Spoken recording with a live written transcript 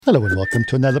Hello and welcome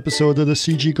to another episode of the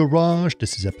CG Garage.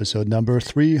 This is episode number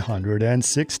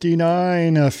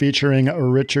 369, featuring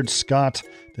Richard Scott,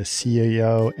 the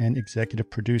CEO and executive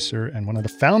producer and one of the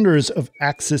founders of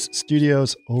Axis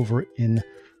Studios over in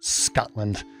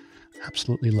Scotland.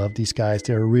 Absolutely love these guys.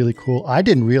 They're really cool. I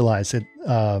didn't realize it.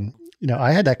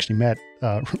 I had actually met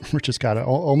Richard Scott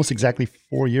almost exactly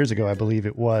 4 years ago, I believe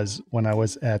it was, when I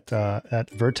was at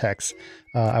Vertex.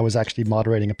 I was actually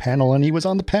moderating a panel, and he was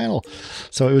on the panel.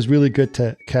 So it was really good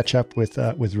to catch up with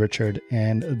Richard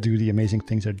and do the amazing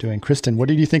things they're doing. Kristen, what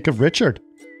did you think of Richard?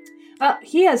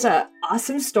 He has an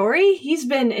awesome story. He's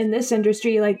been in this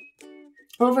industry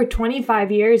over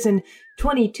 25 years, and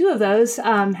 22 of those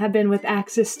have been with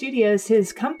Axis Studios,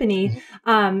 his company.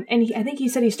 I think he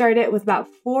said he started it with about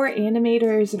 4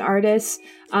 animators and artists,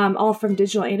 all from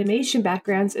digital animation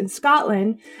backgrounds in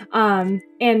Scotland.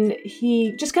 And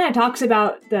he just kind of talks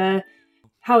about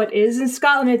how it is in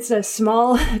Scotland. It's a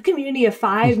small community of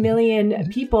 5 million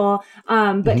people,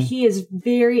 but he is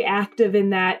very active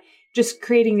in that, just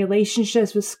creating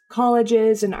relationships with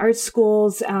colleges and art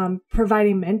schools,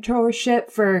 providing mentorship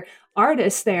for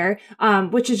artists there,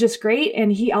 which is just great.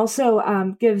 And he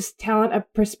also gives talent a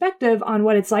perspective on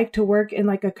what it's like to work in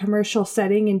like a commercial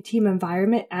setting and team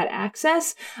environment at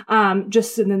Access,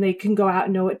 just so then they can go out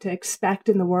and know what to expect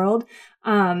in the world.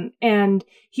 And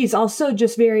he's also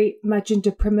just very much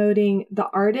into promoting the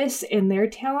artists and their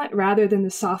talent rather than the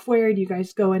software. You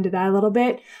guys go into that a little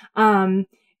bit.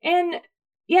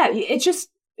 Yeah, it's just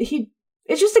a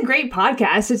great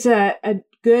podcast. It's a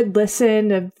good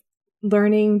listen of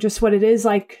learning just what it is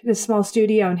like the small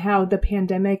studio and how the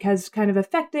pandemic has kind of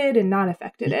affected and not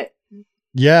affected it.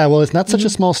 Yeah, well, it's not such a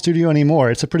small studio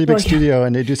anymore. It's a pretty big studio,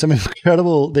 and they do some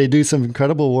incredible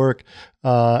work,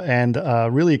 and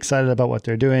really excited about what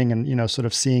they're doing, and sort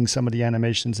of seeing some of the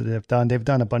animations that they've done. They've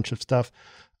done a bunch of stuff,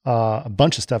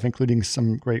 including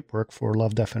some great work for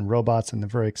Love, Death, and Robots, and they're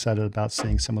very excited about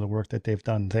seeing some of the work that they've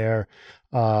done there.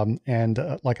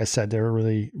 Like I said, they're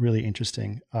really, really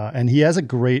interesting. And he has a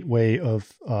great way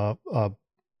of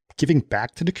giving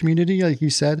back to the community, like you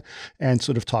said, and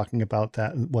sort of talking about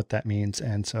that, what that means.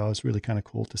 And so it's really kind of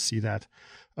cool to see that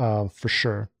for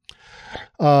sure.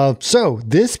 So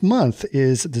this month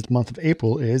of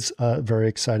April is a very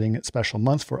exciting, special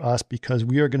month for us because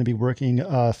we are going to be working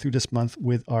through this month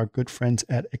with our good friends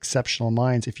at Exceptional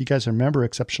Minds. If you guys remember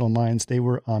Exceptional Minds, they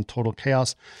were on Total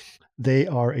Chaos. They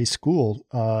are a school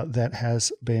that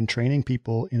has been training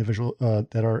people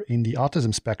that are in the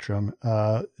autism spectrum,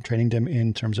 training them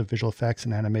in terms of visual effects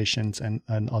and animations and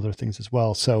other things as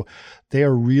well. So they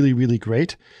are really, really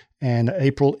great. And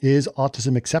April is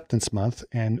Autism Acceptance Month,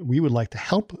 and we would like to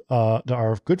help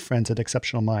our good friends at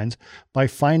Exceptional Minds by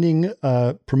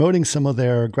promoting some of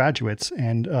their graduates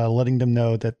and letting them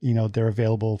know that they're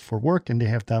available for work and they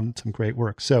have done some great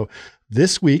work. So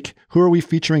this week, who are we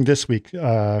featuring this week,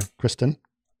 Kristen?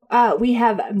 We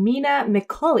have Mina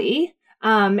McCauley.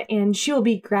 And she will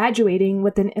be graduating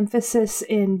with an emphasis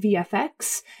in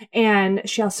VFX. And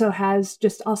she also has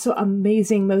also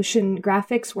amazing motion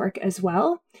graphics work as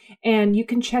well. And you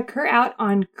can check her out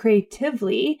on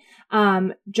Creatively.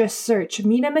 Just search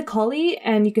Mina McCauley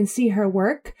and you can see her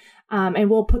work. And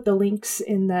we'll put the links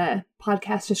in the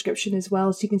podcast description as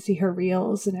well, so you can see her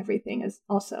reels and everything as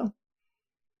also.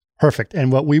 Perfect.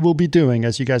 And what we will be doing,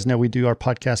 as you guys know, we do our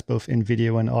podcast both in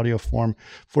video and audio form.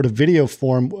 For the video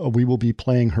form, we will be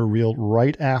playing her reel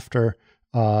right after,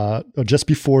 just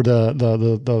before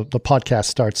the podcast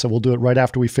starts. So we'll do it right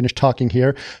after we finish talking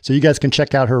here. So you guys can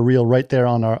check out her reel right there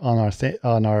on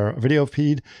our video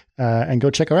feed, and go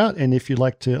check her out. And if you'd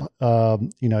like to,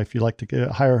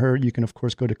 hire her, you can of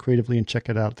course go to Creatively and check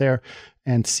it out there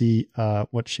and see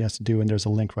what she has to do. And there's a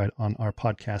link right on our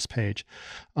podcast page.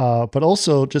 But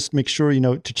also just make sure,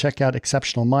 to check out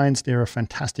Exceptional Minds. They're a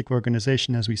fantastic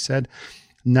organization, as we said.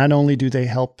 Not only do they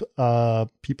help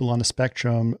people on the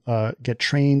spectrum get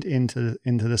trained into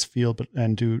this field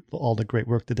and do all the great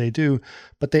work that they do,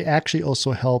 but they actually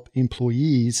also help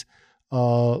employees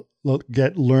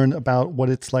learn about what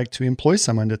it's like to employ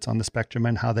someone that's on the spectrum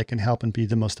and how they can help and be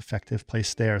the most effective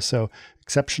place there. So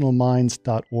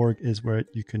exceptionalminds.org is where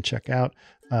you can check out,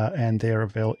 and they are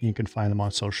available. You can find them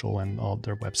on social and all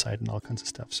their website and all kinds of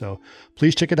stuff. So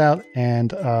please check it out.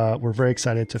 And we're very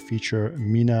excited to feature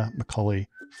Mina McCauley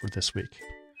for this week.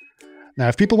 Now,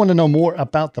 if people want to know more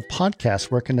about the podcast,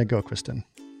 where can they go, Kristen?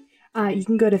 You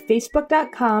can go to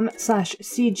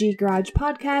facebook.com/CG Garage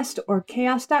Podcast or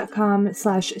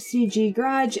chaos.com/CG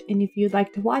Garage. And if you'd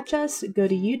like to watch us, go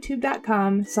to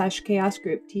youtube.com/Chaos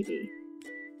Group TV.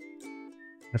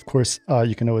 Of course,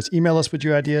 you can always email us with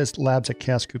your ideas,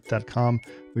 labs@chaosgroup.com.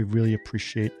 We really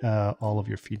appreciate all of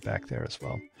your feedback there as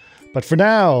well. But for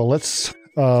now, let's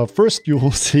first you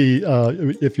will see,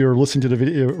 if you're listening to the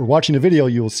video or watching the video,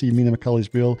 you will see Mina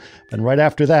McCulley's reel. And right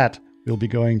after that, we'll be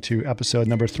going to episode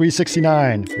number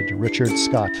 369 with Richard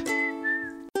Scott.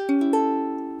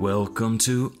 Welcome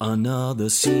to another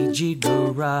CG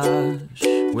Garage,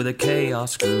 where the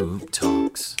Chaos Group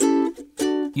talks.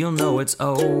 You'll know it's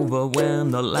over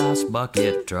when the last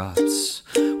bucket drops.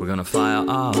 We're gonna fire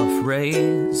off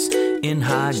rays in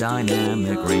high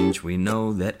dynamic range. We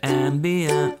know that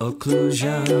ambient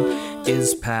occlusion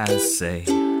is passe.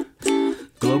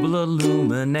 Global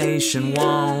illumination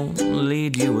won't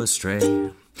lead you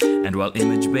astray. And while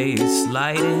image-based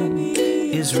lighting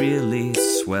is really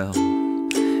swell,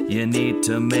 you need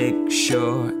to make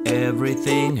sure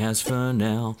everything has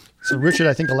Fresnel. So, Richard,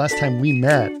 I think the last time we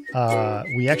met,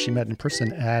 we actually met in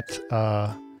person at,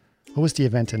 what was the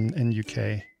event in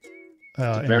UK?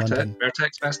 In London?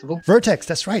 Vertex Festival. Vertex,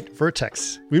 that's right,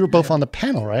 Vertex. We were both on the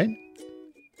panel, right?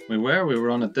 We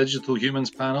were on a Digital Humans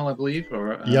panel, I believe,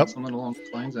 or something along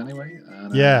those lines anyway.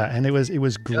 And, and it was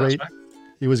great. Yeah, right.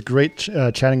 It was great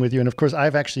chatting with you. And of course,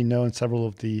 I've actually known several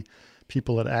of the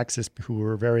people at Axis who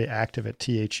were very active at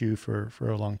THU for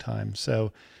a long time.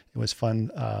 So it was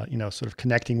fun, sort of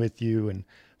connecting with you and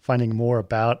finding more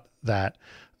about that.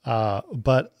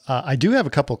 But I do have a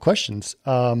couple of questions.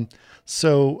 Tell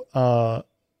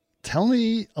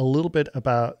me a little bit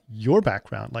about your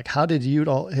background. Like, how did it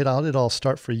all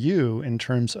start for you in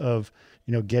terms of,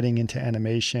 getting into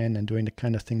animation and doing the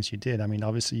kind of things you did? I mean,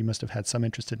 obviously you must have had some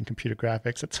interest in computer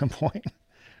graphics at some point.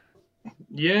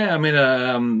 Yeah, I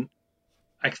mean,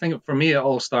 I think for me it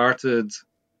all started,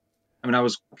 I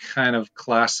was kind of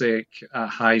classic at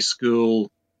high school.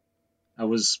 I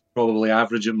was probably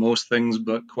average at most things,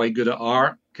 but quite good at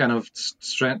art, kind of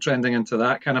trending into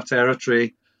that kind of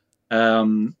territory.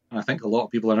 I think a lot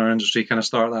of people in our industry kind of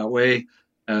start that way,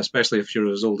 especially if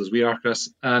you're as old as we are, Chris.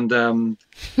 And,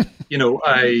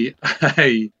 I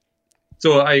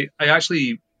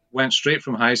actually went straight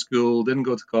from high school, didn't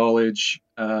go to college,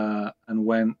 and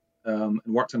went and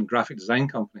worked in a graphic design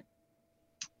company.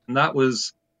 And that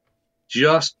was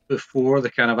just before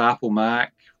the kind of Apple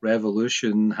Mac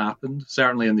revolution happened,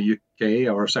 certainly in the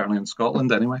UK, or certainly in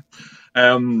Scotland anyway.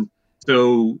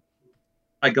 So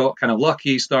I got kind of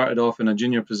lucky, started off in a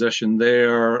junior position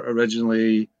there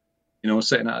originally,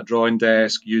 sitting at a drawing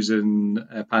desk using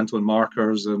Pantone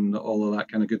markers and all of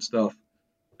that kind of good stuff.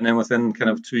 And then within kind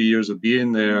of 2 years of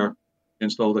being there,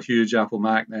 installed a huge Apple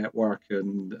Mac network,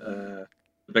 and the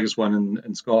biggest one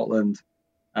in Scotland.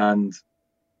 And,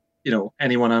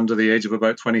 anyone under the age of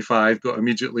about 25 got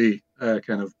immediately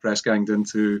kind of press ganged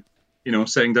into,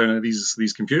 sitting down at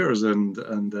these computers and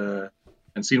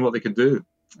seeing what they could do.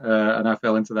 And I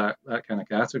fell into that kind of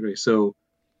category. So,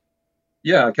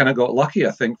 yeah, I kind of got lucky,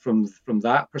 I think, from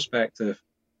that perspective.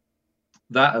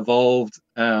 That evolved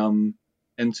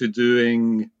into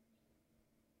doing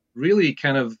really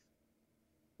kind of,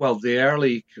 the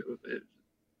early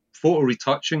photo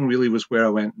retouching really was where I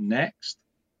went next.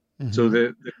 Mm-hmm. So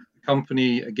the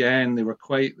company, again, the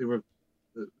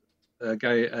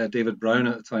guy, David Brown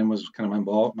at the time, was kind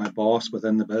of my boss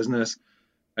within the business.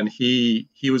 And he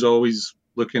was always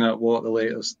looking at what the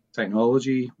latest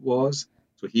technology was.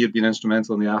 So he had been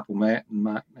instrumental in the Apple Mac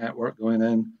network going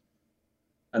in.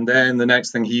 And then the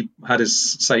next thing he had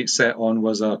his sight set on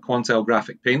was a Quantel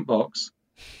graphic paint box.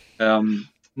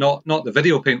 Not the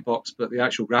video paint box, but the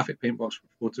actual graphic paint box for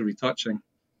photo retouching.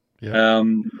 Yeah.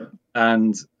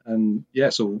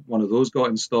 So one of those got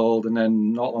installed, and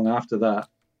then not long after that,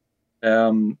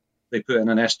 they put in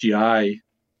an SGI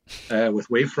with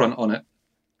Wavefront on it.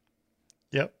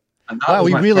 Yep. Wow,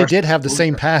 we really did have the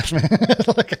same path, man.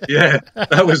 Yeah,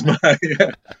 that was my.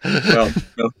 Yeah.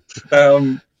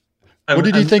 Well, what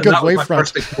did you think of Wavefront?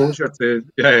 First exposure to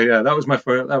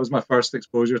that was my first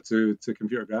exposure to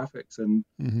computer graphics, and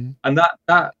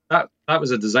that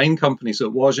was a design company, so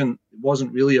it wasn't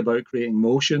really about creating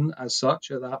motion as such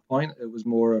at that point. It was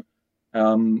more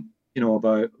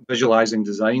about visualizing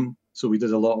design. So we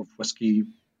did a lot of whiskey.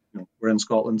 We're in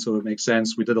Scotland, so it makes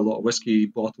sense. We did a lot of whiskey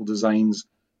bottle designs,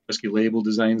 whiskey label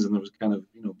designs, and there was kind of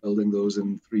building those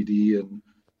in 3D and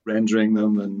rendering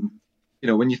them. And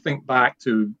when you think back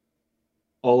to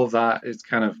all of that, it's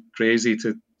kind of crazy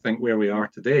to think where we are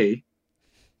today.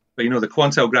 But the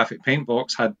Quantel graphic paint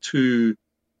box had 2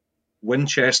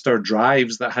 Winchester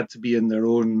drives that had to be in their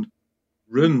own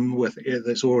room with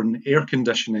its own air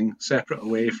conditioning, separate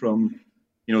away from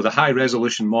the high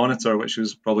resolution monitor, which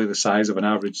was probably the size of an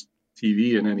average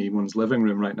TV in anyone's living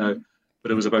room right now,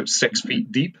 but it was about 6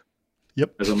 feet deep.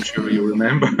 Yep. as I'm sure you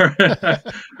remember. I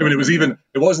mean,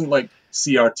 it wasn't like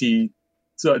CRT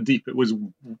sort of deep. It was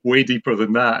way deeper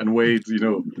than that, and way,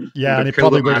 Yeah, and it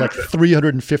killed probably a weighed man. like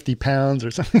 350 pounds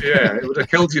or something. Yeah, it would have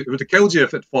killed you. It would have killed you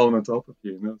if it fallen on top of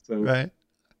you. So, Right.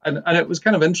 and it was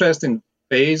kind of interesting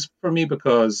phase for me,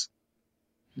 because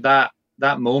that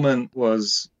moment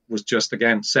was just,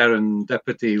 again,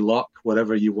 serendipity, luck,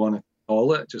 whatever you want to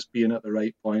call it, just being at the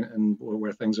right point and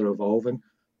where things are evolving.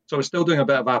 So I was still doing a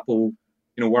bit of Apple,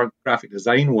 graphic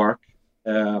design work.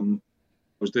 I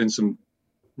was doing some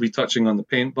retouching on the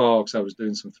paint box. I was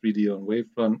doing some 3D on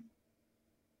Wavefront,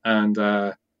 and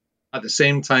at the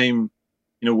same time,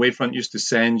 Wavefront used to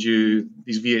send you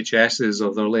these VHSs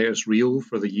of their latest reel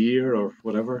for the year or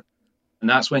whatever, and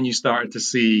that's when you started to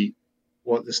see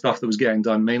what the stuff that was getting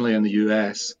done, mainly in the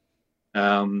US,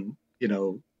 and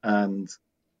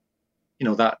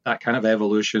that kind of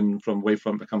evolution from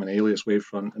Wavefront becoming Alias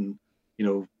Wavefront, and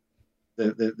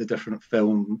the different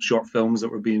short films that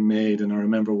were being made. And I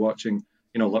remember watching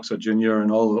Luxor Junior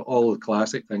and all the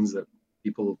classic things that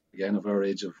people, again, of our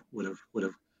age would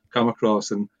have come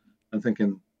across, and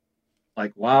thinking,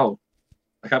 like, wow,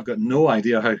 like, I've got no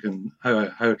idea how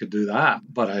I could do that,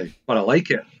 but I like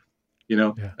it.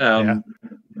 Yeah.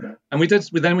 And we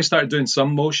started doing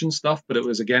some motion stuff, but it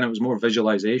was more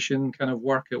visualization kind of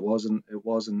work. It wasn't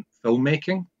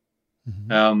filmmaking.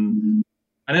 Mm-hmm.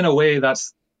 And in a way,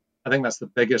 I think that's the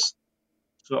biggest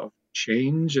sort of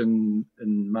change in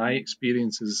my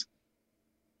experiences.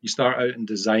 You start out in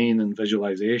design and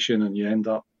visualization, and you end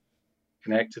up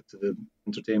connected to the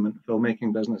entertainment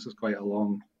filmmaking business. Is quite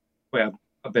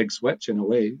a big switch in a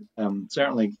way.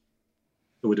 Certainly,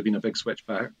 there would have been a big switch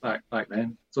back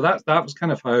then. So that was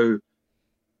kind of how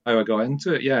I got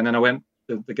into it. Yeah, and then I went.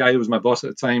 The guy who was my boss at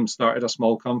the time started a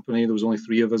small company. There was only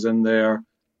 3 of us in there.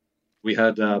 We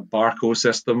had a Barco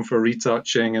system for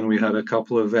retouching, and we had a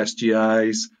couple of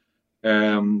SGIs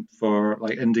for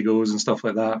like Indigos and stuff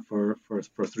like that for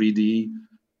 3D.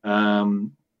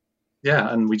 And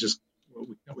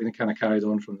we kind of carried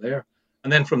on from there.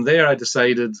 And then from there, I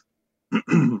decided,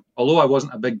 although I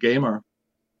wasn't a big gamer,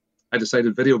 I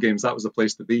decided video games, that was the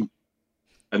place to be.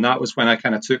 And that was when I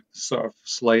kind of took sort of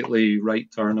slightly right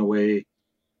turn away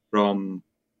from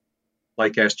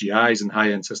like SGIs and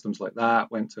high-end systems like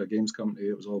that. Went to a games company.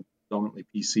 It was all predominantly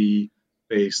PC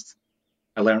based.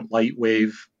 I learned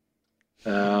Lightwave,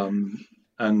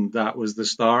 and that was the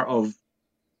start of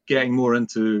getting more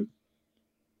into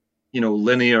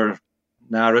linear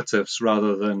narratives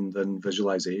rather than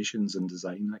visualizations and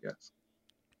design, I guess.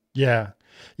 Yeah,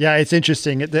 it's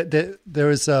interesting. There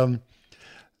was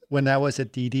when I was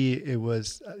at DD, it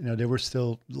was there were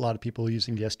still a lot of people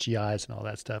using the SGIs and all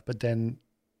that stuff, but then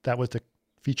that was the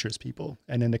features people,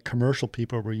 and then the commercial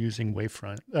people were using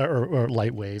Wavefront or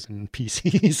Lightwaves and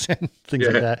PCs and things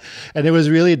like that. And it was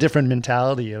really a different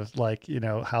mentality of like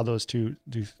how those two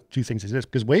things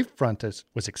exist, because Wavefront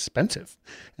was expensive,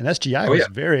 and SGI was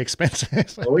very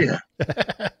expensive. Oh yeah.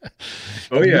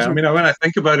 I mean, when I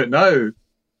think about it now,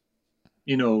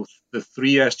 the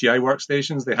 3 SGI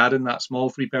workstations they had in that small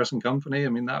 3-person company. I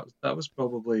mean, that was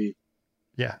probably,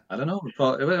 I don't know,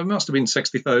 it must have been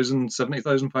 60,000,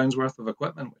 70,000 pounds worth of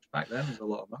equipment, which back then was a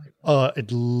lot of money.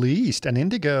 At least an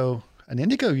Indigo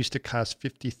used to cost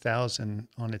 50,000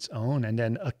 on its own, and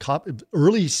then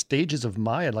early stages of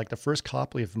Maya, like the first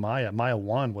copy of Maya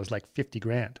 1 was like 50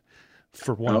 grand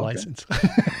for one license.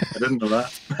 I didn't know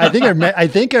that. I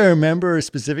think I remember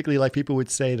specifically, like, people would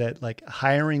say that like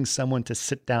hiring someone to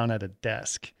sit down at a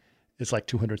desk is like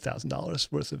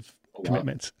 $200,000 worth of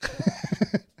commitments.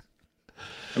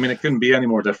 I mean, it couldn't be any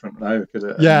more different now, could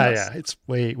it? Yeah, it's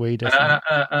way different.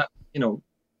 I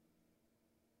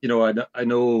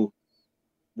know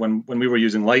when we were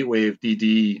using Lightwave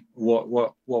DD, what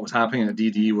was happening at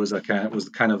DD was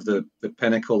kind of the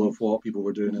pinnacle of what people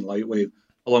were doing in Lightwave,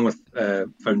 along with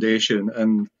Foundation,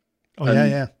 and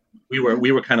we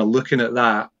were kind of looking at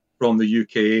that from the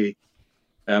UK,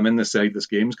 in this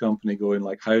games company, going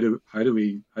like, how do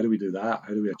we do that?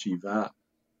 How do we achieve that?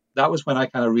 That was when I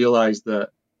kind of realized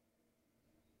that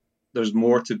there's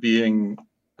more to being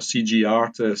a CG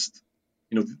artist.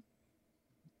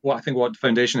 What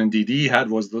Foundation and DD had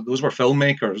was those were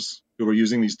filmmakers who were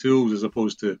using these tools, as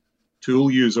opposed to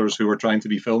tool users who were trying to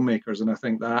be filmmakers. And I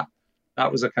think that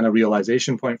was a kind of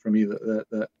realization point for me that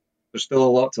there's still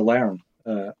a lot to learn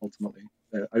ultimately,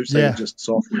 outside of just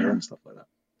software and stuff like that.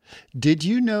 Did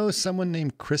you know someone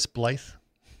named Chris Blythe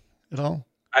at all?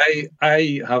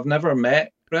 I have never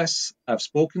met Chris. I've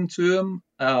spoken to him,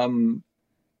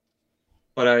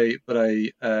 but I've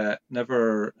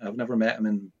never met him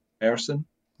in person.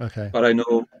 Okay. But I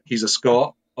know he's a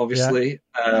Scot, obviously,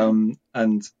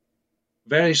 and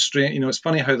very strange. It's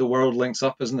funny how the world links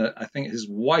up, isn't it? I think his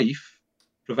wife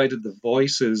provided the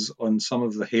voices on some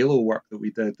of the Halo work that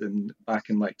we did back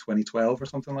in like 2012 or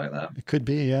something like that. It could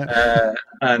be, yeah.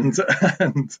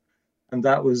 And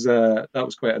that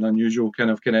was quite an unusual kind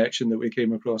of connection that we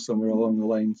came across somewhere along the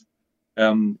lines.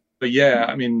 But yeah,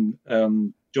 I mean,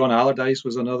 John Allardyce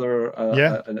was another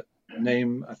a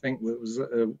name I think that was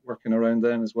working around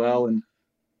then as well. And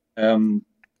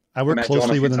I worked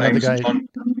closely with another guy.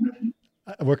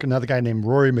 I worked with another guy named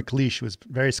Rory McLeish, who was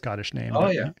a very Scottish name. Oh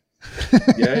yeah.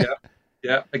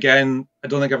 Yeah. Again, I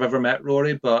don't think I've ever met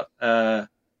Rory, but I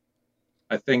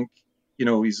think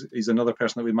he's another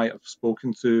person that we might have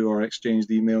spoken to or exchanged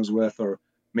emails with, or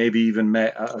maybe even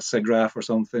met at a SIGGRAPH or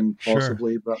something,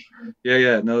 possibly. Sure.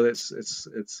 But no, it's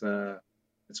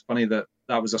funny that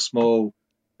was a small.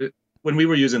 When we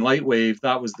were using Lightwave,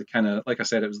 that was the kind of, like I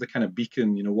said, it was the kind of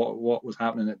beacon. What was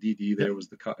happening at DD there was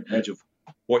the cutting edge of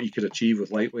what you could achieve with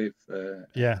Lightwave.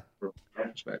 From our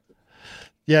perspective.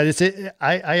 Yeah,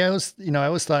 I always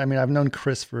thought. I mean, I've known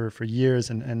Chris for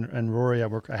years, and Rory. I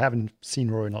haven't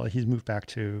seen Rory. He's moved back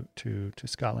to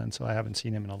Scotland, so I haven't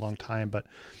seen him in a long time. But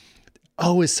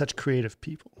always such creative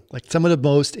people. Like some of the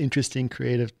most interesting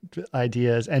creative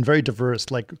ideas, and very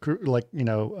diverse. Like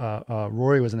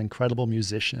Rory was an incredible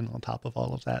musician on top of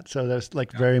all of that. So there's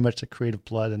very much a creative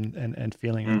blood and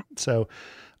feeling. Mm. So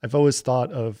I've always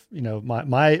thought of,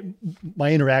 my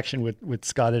interaction with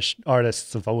Scottish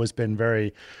artists have always been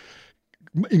very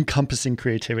encompassing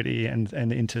creativity and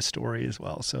into story as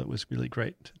well. So it was really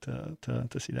great to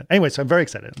see that. Anyway, so I'm very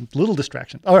excited. A little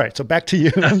distraction. All right, so back to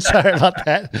you. I'm sorry about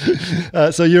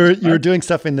that. So you were doing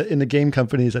stuff in the game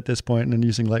companies at this point and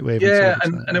using Lightwave. Yeah,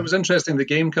 and it was interesting. The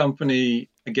game company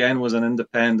again was an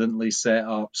independently set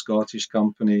up Scottish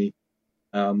company.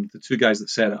 The two guys that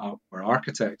set it up were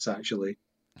architects actually.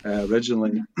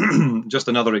 Originally, just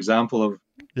another example of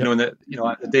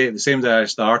the same day I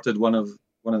started, one of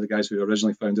the guys who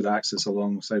originally founded Axis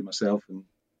alongside myself and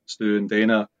Stu and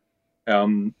Dana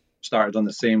started on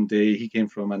the same day. He came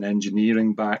from an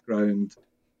engineering background.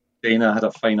 Dana had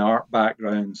a fine art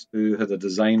background. Stu had a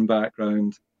design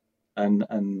background, and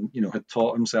had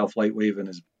taught himself Lightwave in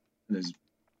his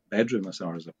bedroom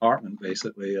or his apartment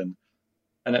basically, and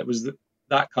it was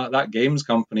that games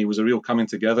company was a real coming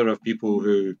together of people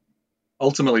who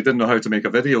ultimately didn't know how to make a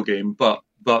video game, but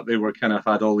they were kind of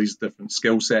had all these different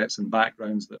skill sets and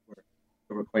backgrounds that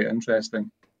were quite interesting.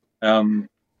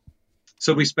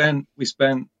 So we spent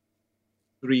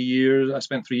 3 years. I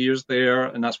spent 3 years there,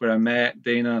 and that's where I met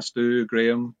Dana, Stu,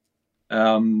 Graham,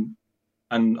 and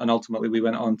ultimately we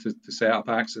went on to set up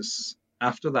Axis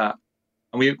after that.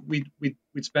 And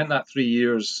we'd spent that 3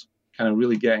 years kind of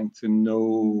really getting to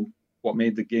know what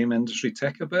made the game industry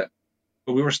tick a bit,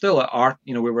 but we were still at art.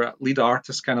 We were at lead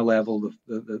artist kind of level,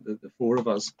 the four of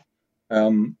us,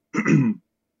 and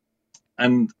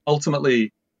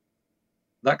ultimately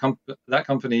that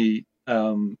company,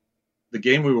 the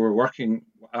game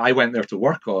I went there to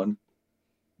work on,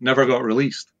 never got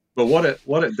released. But what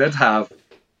it did have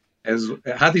is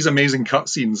it had these amazing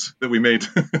cutscenes that we made.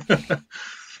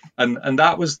 And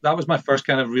that was my first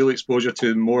kind of real exposure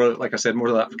to more, like I said, more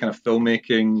of that kind of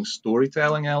filmmaking,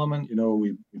 storytelling element.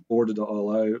 We boarded it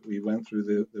all out. We went through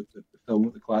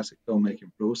the classic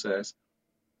filmmaking process,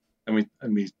 and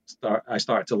I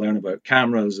started to learn about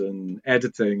cameras and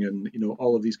editing and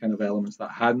all of these kind of elements that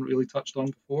I hadn't really touched on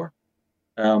before,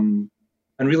 and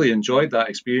really enjoyed that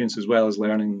experience as well as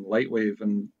learning Lightwave.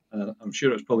 And I'm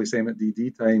sure it was probably the same at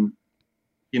DD time.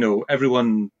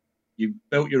 Everyone. You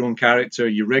built your own character,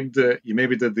 you rigged it, you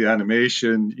maybe did the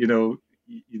animation, you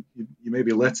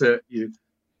maybe lit it, you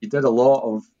did a lot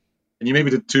of, and you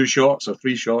maybe did 2 shots or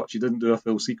 3 shots, you didn't do a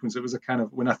full sequence. It was a kind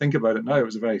of, when I think about it now, it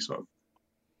was a very sort of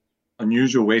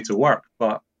unusual way to work.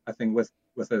 But I think with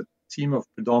a team of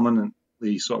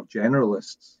predominantly sort of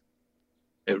generalists,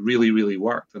 it really, really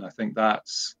worked. And I think that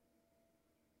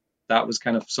was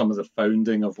kind of some of the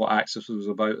founding of what Axis was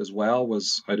about as well,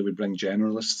 was how do we bring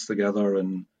generalists together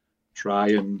and try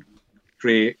and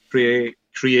create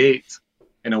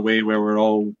in a way where we're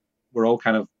all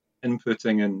kind of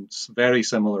inputting in very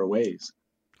similar ways.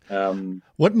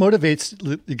 What motivates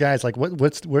the guys? Like,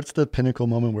 what's the pinnacle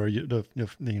moment where it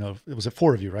was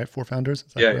 4 of you, right? 4 founders.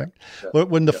 Is that correct? Yeah.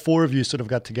 When the 4 of you sort of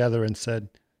got together and said,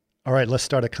 "All right, let's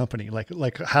start a company."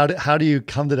 Like how do you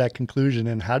come to that conclusion,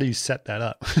 and how do you set that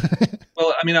up?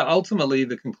 Well, I mean, ultimately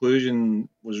the conclusion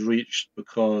was reached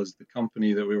because the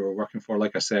company that we were working for,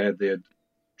 like I said, they had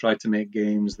tried to make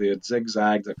games. They had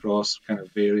zigzagged across kind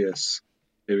of various.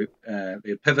 They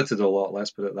had pivoted a lot. Let's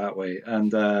put it that way.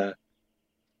 And their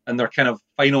kind of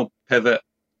final pivot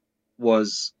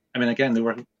was, I mean, again, they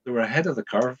were ahead of the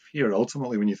curve here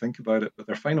ultimately when you think about it, but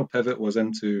their final pivot was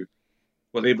into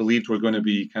what they believed were going to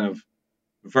be kind of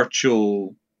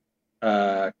virtual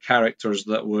characters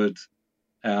that would,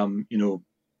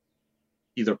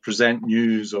 either present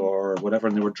news or whatever,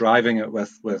 and they were driving it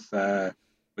with kind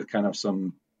of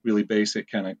some really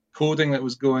basic kind of coding that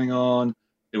was going on.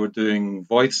 They were doing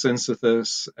voice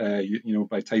synthesis,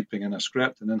 by typing in a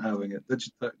script and then having it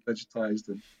digitized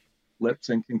and lip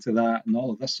syncing to that and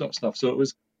all of this sort of stuff. So it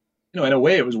was, in a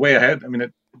way, it was way ahead. I mean,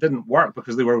 it didn't work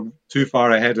because they were too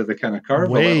far ahead of the kind of curve.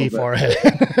 Way far ahead.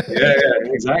 yeah,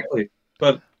 exactly.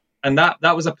 And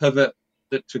that was a pivot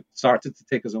that started to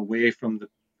take us away from the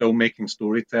filmmaking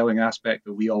storytelling aspect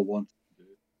that we all wanted to do.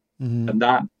 Mm-hmm. And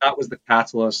that was the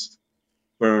catalyst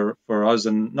for us,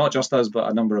 and not just us, but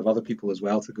a number of other people as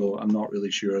well, to go, I'm not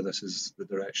really sure this is the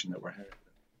direction that we're headed.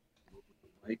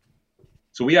 Right?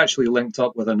 So we actually linked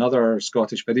up with another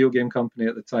Scottish video game company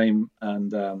at the time,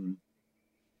 and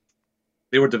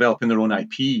they were developing their own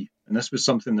IP. And this was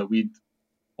something that we'd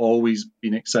always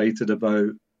been excited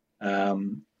about.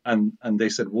 And they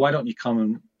said, well, why don't you come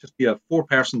and just be a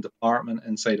 4-person department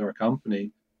inside our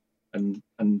company, and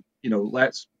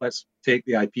let's take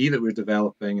the IP that we're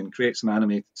developing and create some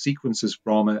animated sequences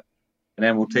from it, and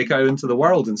then we'll take it out into the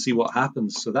world and see what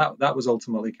happens. So that was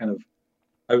ultimately kind of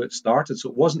how it started. So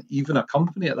it wasn't even a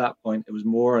company at that point. It was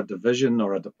more a division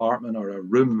or a department or a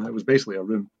room. It was basically a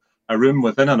room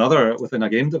within a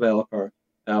game developer,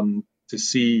 to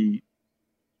see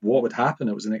what would happen.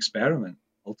 It was an experiment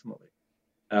ultimately.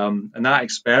 And that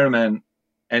experiment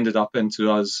ended up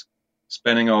into us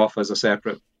spinning off as a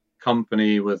separate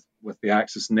company with the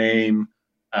Axis name,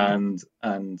 and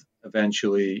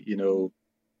eventually,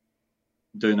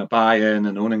 doing a buy-in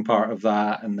and owning part of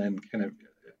that, and then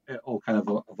it all kind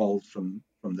of evolved from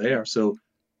there. So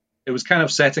it was kind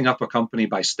of setting up a company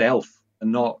by stealth,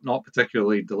 and not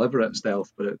particularly deliberate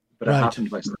stealth, but it happened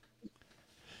by stealth,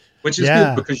 which is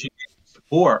good because you need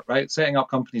support, right? Setting up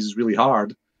companies is really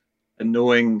hard, and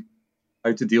knowing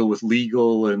how to deal with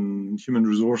legal and human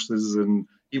resources, and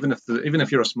even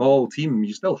if you're a small team,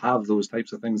 you still have those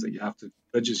types of things that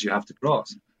bridges you have to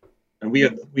cross. And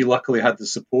we luckily had the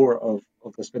support of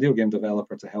this video game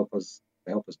developer to help us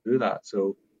do that.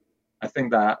 So I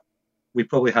think that we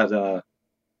probably had a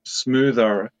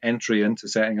smoother entry into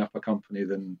setting up a company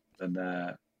than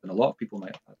a lot of people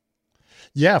might have had.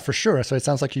 Yeah, for sure. So it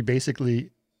sounds like you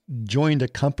basically joined a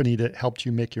company that helped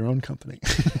you make your own company.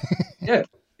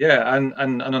 Yeah,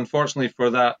 and unfortunately for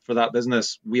that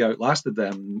business, we outlasted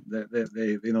them.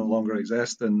 They no longer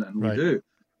exist, and we do.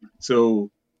 So,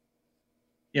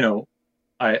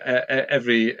 I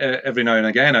every now and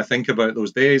again I think about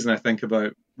those days, and I think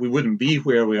about we wouldn't be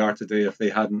where we are today if they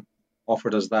hadn't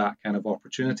offered us that kind of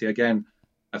opportunity. Again,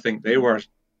 I think they were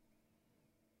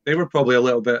probably a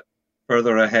little bit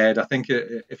further ahead. I think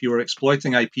if you were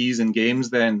exploiting IPs in games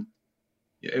then,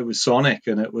 it was Sonic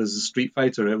and it was Street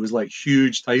Fighter. It was like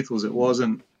huge titles. It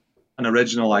wasn't an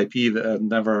original IP that had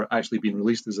never actually been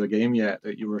released as a game yet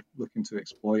that you were looking to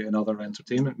exploit in other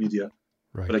entertainment media.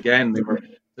 Right. But again,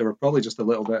 they were probably just a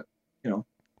little bit,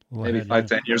 maybe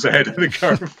 5-10 years ahead of the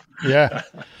curve.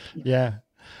 Yeah.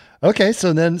 Okay,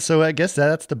 so I guess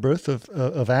that's the birth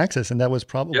of Axis, and that was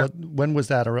probably when was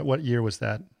that, or what year was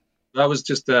that? That was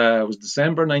just it was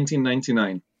December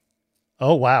 1999.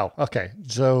 Oh, wow. Okay.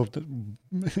 So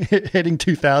hitting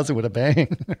 2000 with a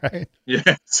bang, right?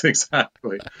 Yes,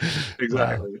 exactly.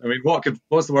 Wow. I mean,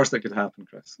 what's the worst that could happen,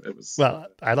 Chris? Well,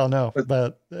 I don't know,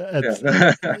 but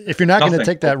if you're not going to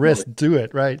take that risk, do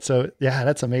it, right? So yeah,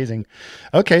 that's amazing.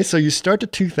 Okay. So you start the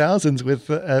 2000s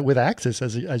with Axis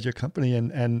as your company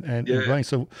and growing.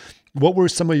 So what were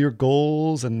some of your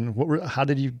goals, and how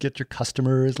did you get your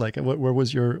customers? Like what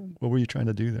were you trying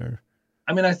to do there?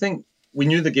 I mean, I think we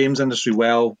knew the games industry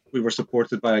well. We were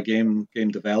supported by a game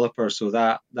developer, so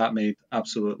that made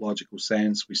absolute logical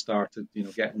sense. We started,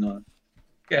 getting on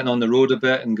the road a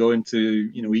bit and going to,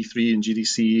 E3 and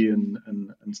GDC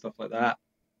and stuff like that.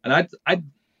 And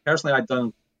I'd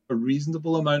done a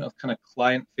reasonable amount of kind of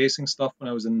client-facing stuff when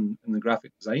I was in the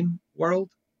graphic design world.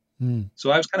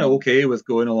 So I was kind of okay with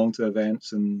going along to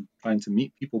events and trying to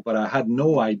meet people, but I had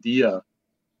no idea.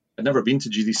 I'd never been to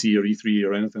GDC or E3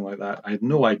 or anything like that. I had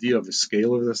no idea of the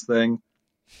scale of this thing,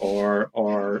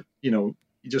 or you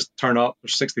just turn up,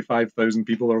 there's 65,000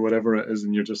 people or whatever it is,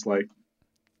 and you're just like,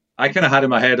 I kind of had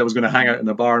in my head I was going to hang out in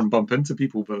the bar and bump into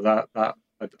people, but that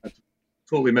I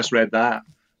totally misread that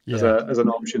as an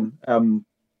option.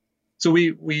 So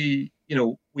we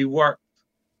worked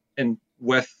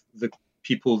with the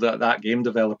people that game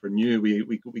developer knew.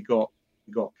 We got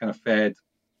kind of fed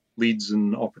leads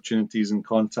and opportunities and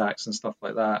contacts and stuff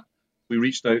like that, we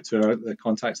reached out to the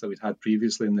contacts that we'd had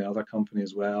previously in the other company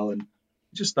as well, and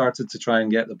just started to try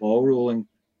and get the ball rolling.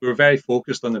 We were very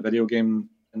focused on the video game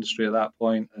industry at that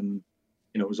point, and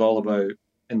it was all about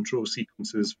intro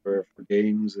sequences for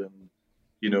games, and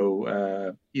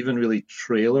even really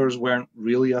trailers weren't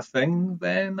really a thing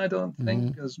then, I don't think,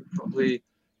 because probably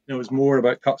it was more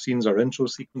about cutscenes or intro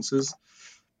sequences.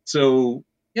 So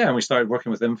yeah, and we started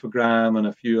working with Infogram and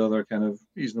a few other kind of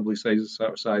reasonably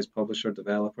sized publisher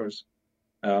developers.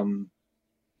 But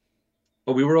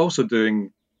we were also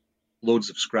doing loads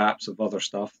of scraps of other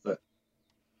stuff that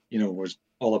was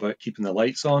all about keeping the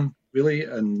lights on, really,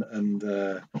 and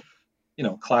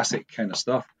classic kind of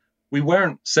stuff. We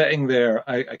weren't sitting there,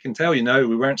 I can tell you now,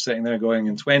 we weren't sitting there going,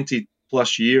 in 20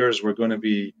 plus years we're going to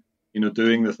be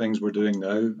doing the things we're doing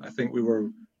now. I think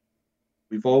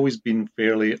we've always been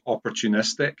fairly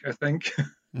opportunistic, I think.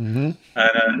 And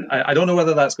I don't know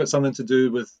whether that's got something to do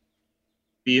with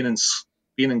being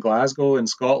in Glasgow in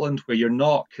Scotland, where you're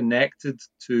not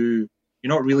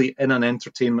really in an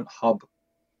entertainment hub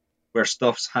where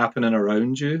stuff's happening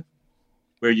around you,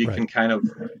 where you can kind of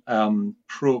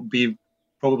probably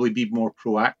be more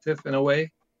proactive in a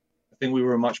way. I think we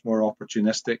were much more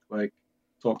opportunistic, like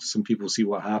talk to some people, see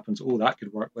what happens. Oh, that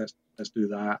could work. Let's do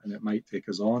that, and it might take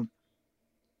us on.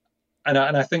 And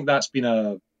I think that's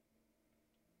been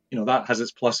that has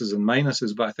its pluses and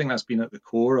minuses, but I think that's been at the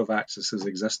core of Axis's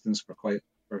existence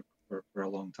for a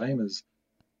long time. Is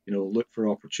look for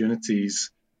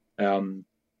opportunities,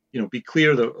 be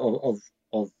clear of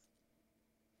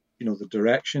the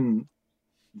direction,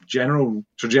 general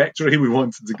trajectory we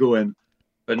wanted to go in,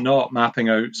 but not mapping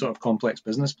out sort of complex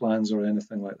business plans or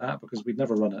anything like that, because we'd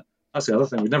never run it. That's the other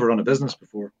thing, we'd never run a business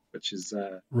before, which is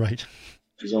right.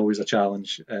 Which is always a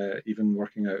challenge, even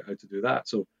working out how to do that.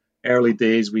 So early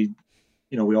days, we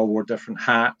all wore different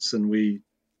hats, and we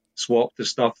swapped the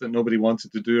stuff that nobody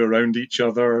wanted to do around each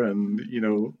other, and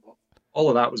all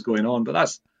of that was going on. But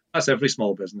that's every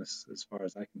small business, as far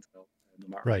as I can tell, no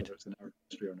matter whether it's in our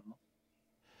industry or not.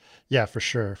 Yeah, for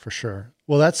sure.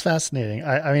 Well, that's fascinating.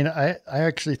 I mean, I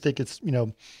actually think it's,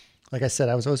 like I said,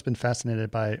 I've always been fascinated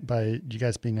by you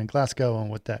guys being in Glasgow and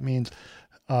what that means.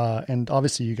 And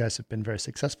obviously you guys have been very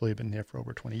successful. You've been here for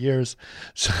over 20 years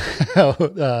so,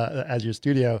 as your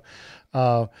studio.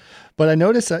 But I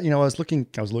noticed that, I was looking,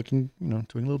 doing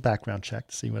a little background check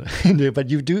to see what I can do, but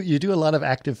you do a lot of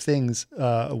active things,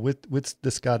 with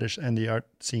the Scottish and the art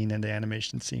scene and the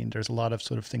animation scene. There's a lot of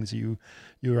sort of things you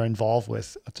are involved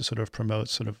with to sort of promote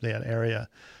sort of that area.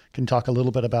 Can you talk a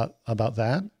little bit about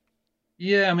that?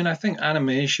 Yeah. I mean, I think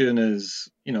animation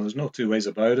is, there's no two ways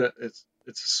about it.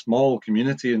 It's a small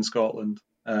community in Scotland,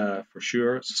 for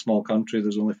sure. It's a small country.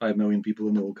 There's only 5 million people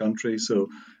in the whole country, so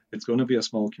it's going to be a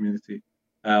small community.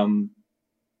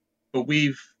 But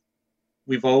we've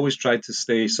always tried to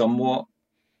stay somewhat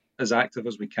as active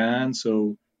as we can.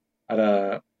 So at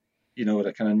a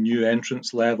kind of new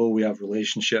entrance level, we have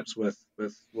relationships with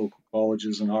local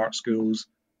colleges and art schools,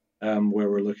 where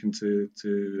we're looking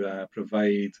to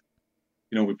provide.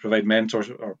 We provide mentors,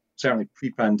 or certainly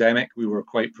pre-pandemic, we were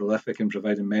quite prolific in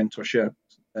providing mentorship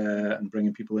and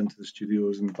bringing people into the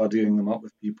studios and buddying them up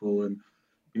with people, and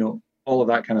all of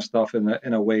that kind of stuff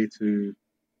in a way to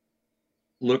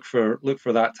look for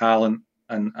that talent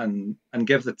and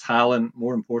give the talent,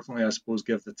 more importantly, I suppose,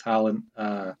 give the talent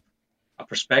a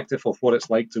perspective of what it's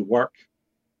like to work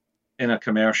in a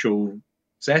commercial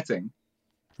setting.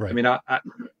 Right. I mean,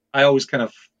 I always kind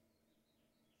of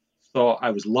thought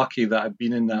I was lucky that I'd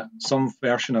been in some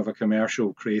version of a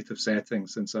commercial creative setting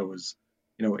since I was,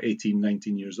 18,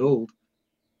 19 years old.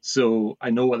 So I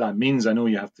know what that means. I know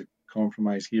you have to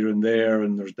compromise here and there,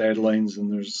 and there's deadlines,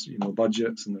 and there's,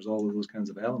 budgets, and there's all of those kinds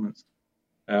of elements.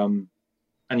 And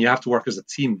you have to work as a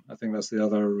team. I think that's the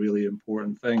other really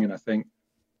important thing. And I think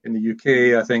in the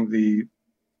UK, I think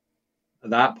at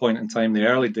that point in time, the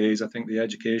early days, I think the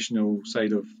educational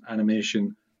side of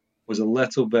animation was a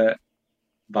little bit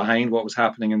behind what was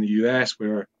happening in the US,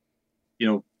 where,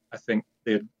 I think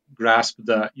they had grasped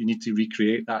that you need to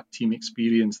recreate that team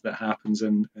experience that happens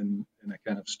in a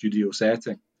kind of studio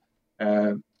setting.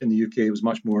 In the UK, it was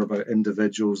much more about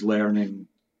individuals learning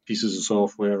pieces of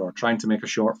software or trying to make a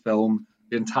short film,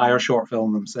 the entire short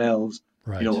film themselves,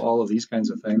 right. All of these kinds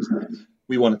of things.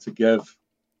 We wanted to give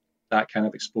that kind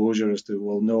of exposure as to,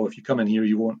 well, no, if you come in here,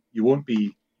 you won't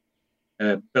be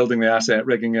building the asset,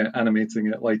 rigging it, animating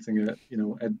it, lighting it,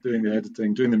 doing the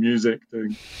editing, doing the music,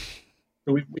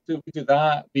 So we do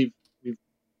that. We've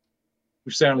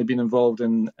certainly been involved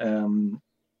in,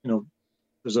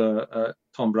 there's a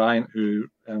Tom Bryant who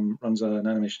runs an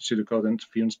animation studio called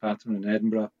Interference Pattern in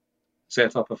Edinburgh.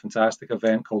 set up a fantastic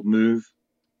event called Move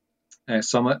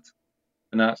Summit,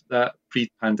 and that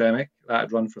pre-pandemic that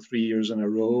had run for 3 years in a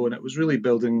row, and it was really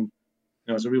building.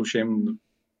 It was a real shame the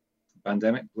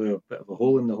pandemic blew a bit of a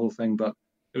hole in the whole thing, but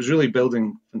it was really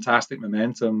building fantastic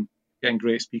momentum, getting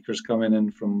great speakers coming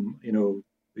in from the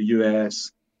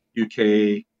US,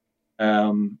 UK,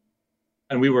 and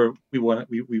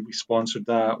we sponsored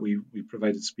that. We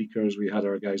provided speakers. We had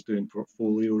our guys doing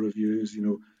portfolio reviews. We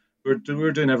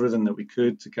were doing everything that we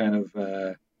could to kind of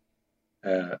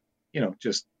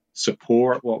just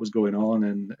support what was going on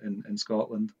in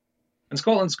Scotland. And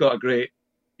Scotland's got a great,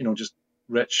 just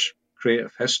rich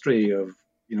creative history of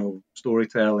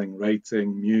storytelling,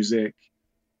 writing, music.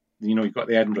 You've got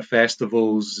the Edinburgh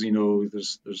festivals.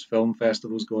 There's film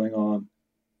festivals going on,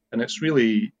 and it's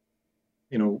really,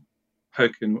 how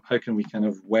can we kind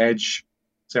of wedge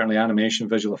certainly animation,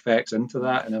 visual effects into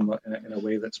that in a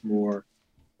way that's more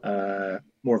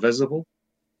visible.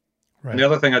 Right. And the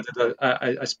other thing I did,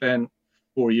 I spent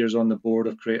 4 years on the board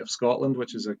of Creative Scotland,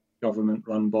 which is a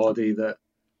government-run body that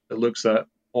looks at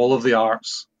all of the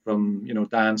arts, from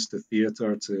dance to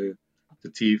theatre to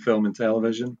TV, film, and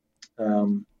television.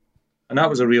 And that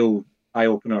was a real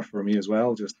eye-opener for me as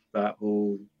well. Just that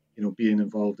whole being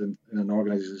involved in an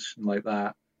organisation like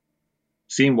that,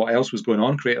 seeing what else was going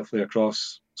on creatively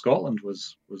across Scotland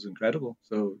was incredible.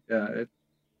 So yeah,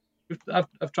 we've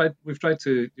tried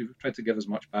to give as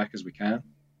much back as we can.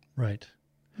 Right.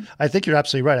 I think you're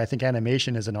absolutely right. I think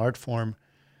animation is an art form,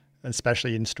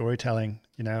 especially in storytelling,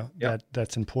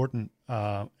 that's important.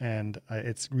 And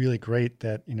it's really great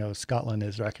that, Scotland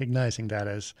is recognizing that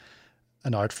as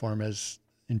an art form as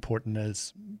important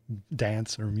as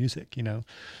dance or music,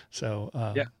 So,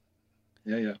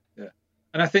 Yeah.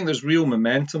 And I think there's real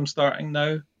momentum starting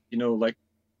now, like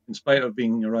in spite of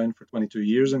being around for 22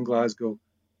 years in Glasgow,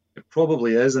 it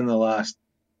probably is in the last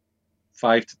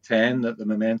 5 to 10 that the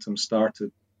momentum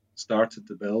started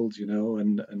to build, we've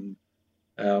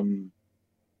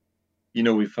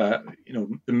had,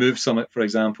 the Move Summit, for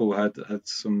example, had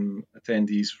some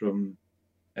attendees from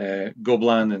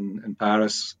Gobelin in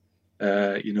Paris,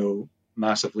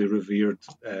 massively revered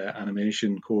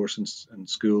animation course and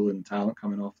school and talent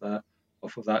coming off of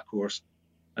that course.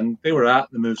 And they were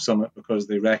at the Move Summit because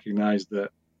they recognised that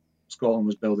Scotland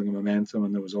was building a momentum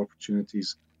and there was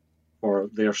opportunities for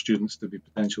their students to be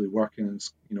potentially working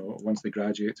once they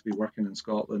graduate, to be working in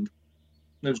Scotland.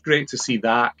 And it was great to see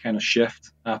that kind of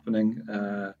shift happening.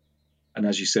 And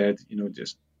as you said,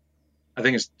 I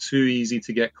think it's too easy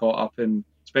to get caught up in,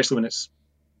 especially when it's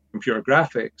computer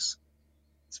graphics,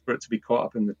 for it to be caught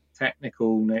up in the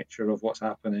technical nature of what's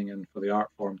happening and for the art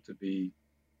form to be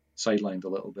sidelined a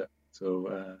little bit.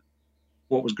 So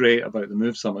what was great about the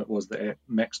Move Summit was that it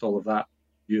mixed all of that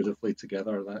beautifully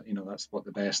together. That that's what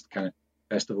the best kind of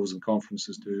festivals and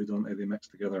conferences do, don't they? They mix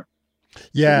together.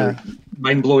 Yeah,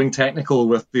 mind-blowing technical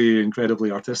with the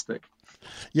incredibly artistic.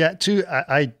 Yeah,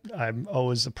 I'm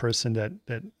always a person that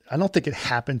I don't think it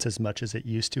happens as much as it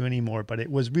used to anymore, but it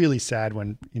was really sad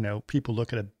when, people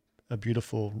look at a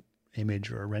beautiful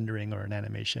image or a rendering or an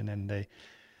animation and they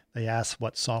ask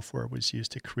what software was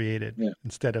used to create it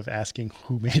instead of asking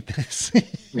who made this.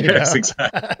 Yes,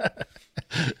 exactly.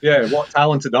 Yeah, what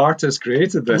talented artist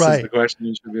created this is the question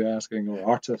you should be asking, or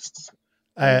artists.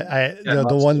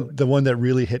 The one that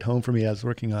really hit home for me, I was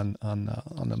working on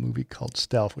a movie called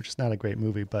Stealth, which is not a great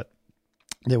movie, but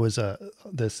there was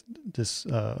this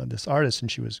artist,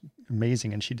 and she was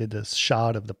amazing, and she did this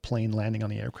shot of the plane landing on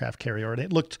the aircraft carrier, and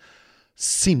it looked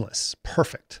seamless,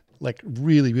 perfect, like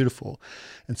really beautiful.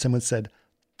 And someone said,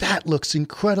 "That looks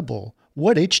incredible.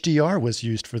 What HDR was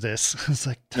used for this?" I was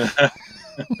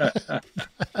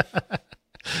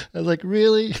like,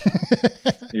 really?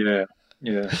 Yeah.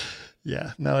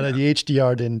 Yeah, no, the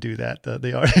HDR didn't do that.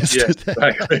 The artist did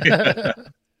that. Exactly.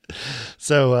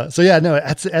 So yeah, no,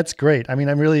 that's great. I mean,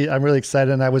 I'm really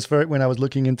excited. And when I was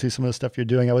looking into some of the stuff you're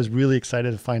doing, I was really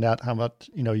excited to find out how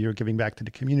much, you're giving back to the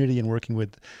community and working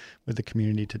with the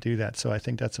community to do that. So I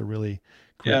think that's a really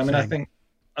great thing. I think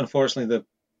unfortunately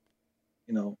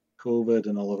COVID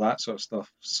and all of that sort of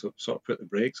stuff sort of put the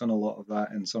brakes on a lot of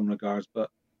that in some regards, but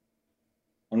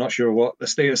I'm not sure what the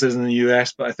status is in the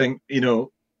US, but I think,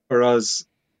 for us,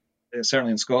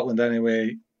 certainly in Scotland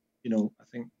anyway, I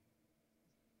think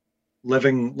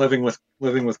living with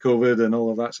COVID and all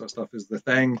of that sort of stuff is the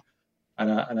thing,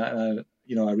 and I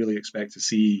really expect to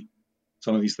see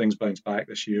some of these things bounce back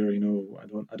this year. I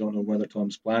don't know whether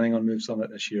Tom's planning on Move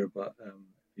Summit this year, but if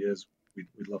he is,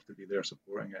 we'd love to be there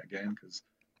supporting it again, because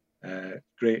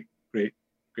great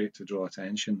to draw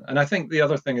attention. And I think the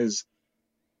other thing is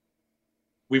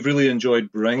we've really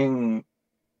enjoyed bringing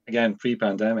again,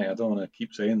 pre-pandemic, I don't want to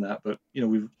keep saying that, but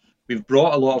we've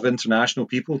brought a lot of international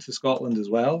people to Scotland as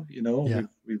well. Yeah.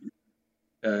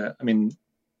 I mean,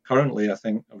 currently, I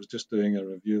think I was just doing a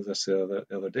review of this the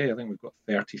other day. I think we've got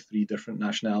 33 different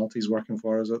nationalities working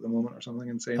for us at the moment, or something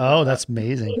insane. Oh, like that's that.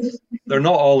 Amazing. They're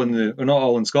not all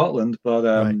in Scotland, but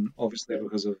Right. obviously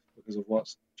because of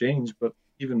what's changed. But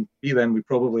even then,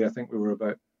 I think we were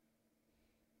about,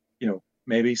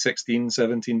 maybe 16,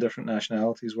 17 different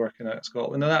nationalities working out of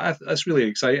Scotland, and that's really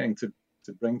exciting to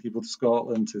bring people to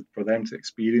Scotland, for them to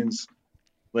experience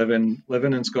living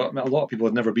in Scotland. A lot of people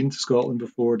had never been to Scotland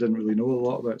before, didn't really know a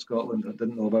lot about Scotland,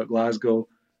 didn't know about Glasgow.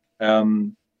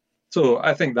 So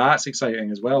I think that's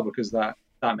exciting as well, because that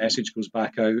message goes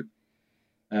back out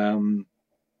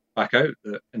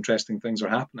that interesting things are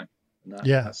happening. And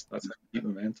that's how you keep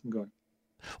momentum going.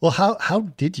 Well, how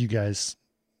did you guys,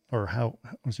 or how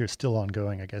was you're still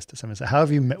ongoing, I guess, to some extent, how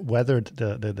have you weathered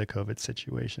the COVID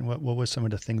situation? What were some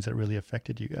of the things that really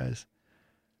affected you guys?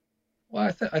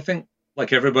 Well, I think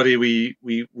like everybody, we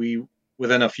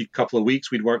within a couple of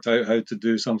weeks, we'd worked out how to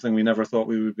do something we never thought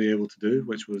we would be able to do,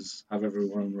 which was have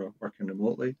everyone working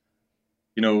remotely.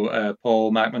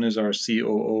 Paul Macman, who's our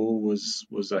COO,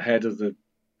 was ahead of the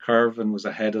curve and was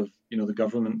ahead of the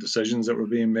government decisions that were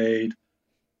being made,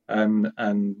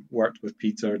 and worked with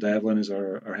Peter Devlin, who's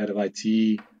our head of IT,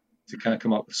 to kind of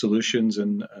come up with solutions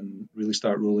and really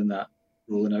start rolling out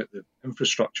the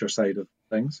infrastructure side of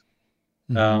things.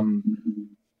 Mm-hmm.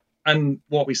 And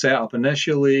what we set up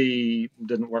initially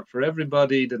didn't work for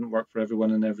everybody, didn't work for everyone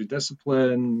in every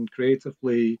discipline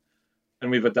creatively.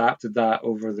 And we've adapted that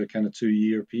over the kind of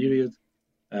 2-year period,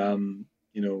 bringing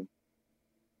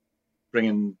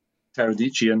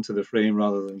Teradici into the frame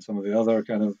rather than some of the other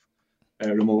kind of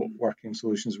remote working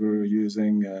solutions we were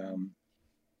using.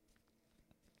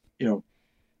 We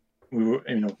were,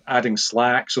 adding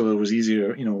Slack so there was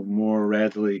easier, more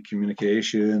readily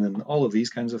communication and all of these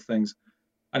kinds of things.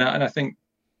 And I think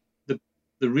the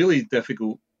really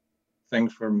difficult thing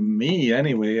for me,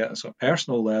 anyway, at a sort of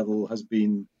personal level, has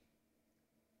been,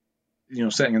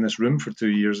 sitting in this room for 2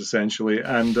 years essentially,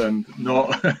 and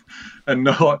not,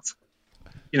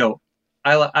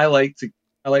 I like to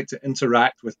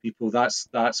interact with people. That's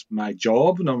my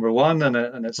job, number one,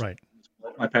 and it's right.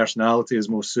 What my personality is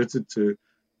most suited to,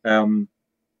 and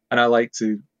I like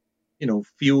to,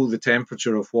 feel the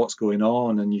temperature of what's going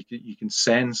on, and you can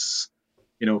sense,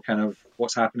 kind of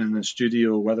what's happening in the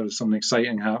studio, whether there's something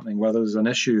exciting happening, whether there's an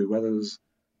issue, whether there's,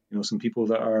 some people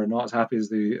that are not as happy as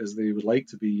they would like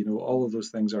to be. All of those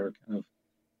things are kind of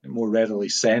more readily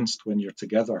sensed when you're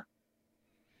together.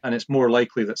 And it's more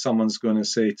likely that someone's going to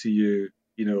say to you,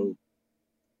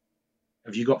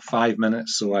 have you got 5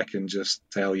 minutes so I can just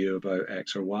tell you about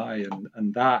X or Y?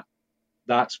 And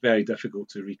that's very difficult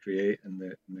to recreate in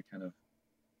the kind of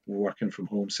working from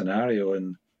home scenario.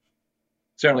 And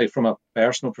certainly from a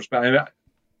personal perspective,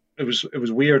 it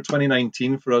was weird.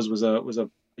 2019 for us was a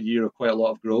year of quite a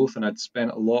lot of growth, and I'd spent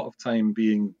a lot of time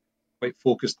being quite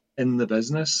focused in the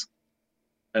business.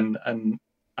 And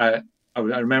I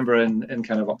remember in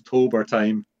kind of October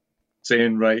time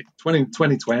saying, right,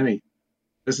 2020,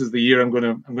 this is the year I'm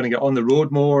going to get on the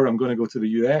road more. I'm going to go to the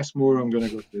US more. I'm going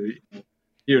to go to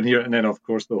here and here. And then, of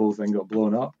course, the whole thing got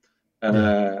blown up.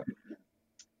 And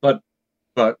but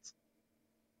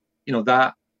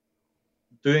that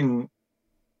doing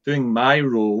my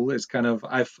role is kind of,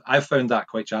 I've found that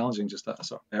quite challenging just at a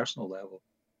sort of personal level.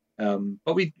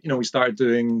 But we started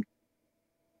doing,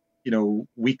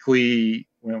 weekly,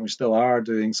 when we still are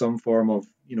doing some form of,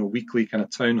 weekly kind of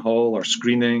town hall or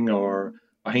screening or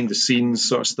behind the scenes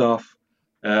sort of stuff.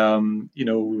 We went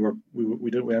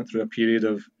through a period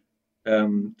of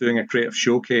doing a creative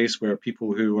showcase where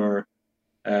people who work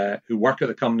at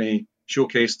the company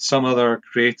showcased some other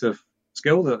creative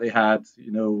skill that they had.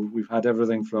 We've had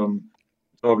everything from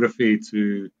photography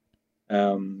to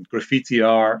graffiti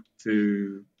art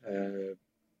to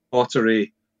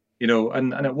pottery,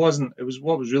 and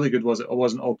what was really good was it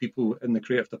wasn't all people in the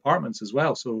creative departments as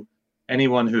well. So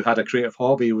anyone who had a creative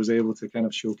hobby was able to kind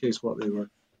of showcase what they were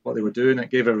doing.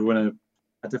 It gave everyone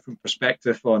a different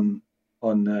perspective on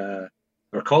their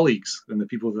colleagues and the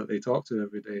people that they talk to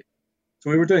every day. So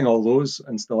we were doing all those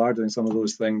and still are doing some of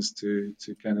those things to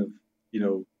kind of,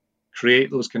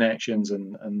 create those connections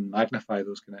and magnify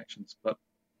those connections. But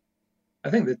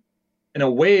I think that in a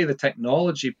way, the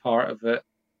technology part of it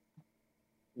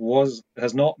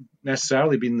has not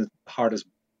necessarily been the hardest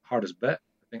bit.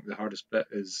 I think the hardest bit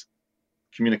is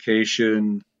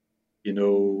communication,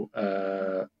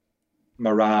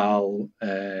 morale,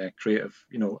 creative,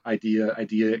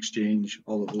 idea exchange,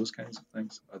 all of those kinds of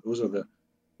things. Those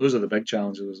those are the big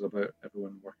challenges about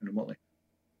everyone working remotely.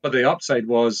 But the upside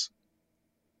was,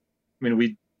 I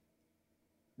mean,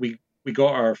 we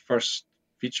got our first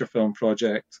feature film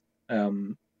project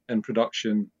in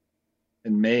production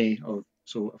in May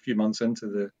so a few months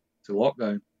into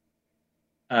lockdown,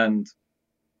 and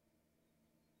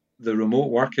the remote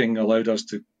working allowed us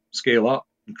to scale up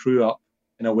and crew up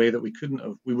in a way that we couldn't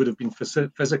have. We would have been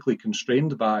physically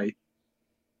constrained by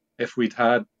if we'd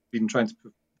had been trying to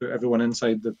put everyone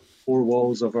inside the four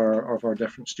walls of our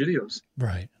different studios.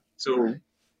 Right. So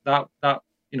that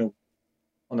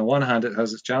on the one hand, it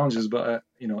has its challenges, but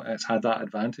it's had that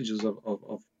advantages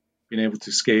of being able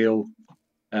to scale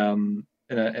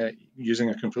using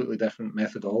a completely different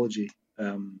methodology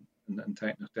and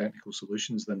technical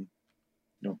solutions than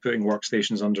putting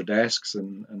workstations under desks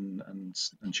and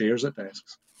chairs at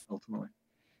desks ultimately.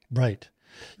 Right.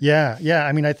 Yeah.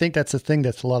 I mean, I think that's the thing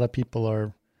that a lot of people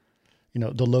are,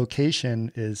 the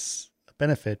location is a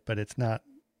benefit, but it's not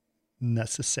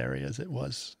necessary as it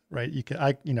was, right?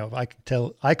 I could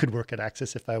tell I could work at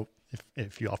Axis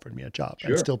if you offered me a job.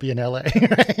 Sure. And still be in LA.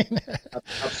 Right?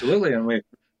 Absolutely. And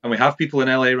we have people in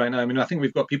LA right now. I mean, I think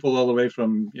we've got people all the way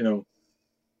from,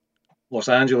 Los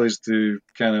Angeles to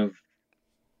kind of,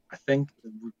 I think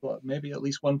we've got maybe at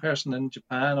least one person in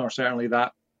Japan, or certainly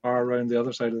that far around the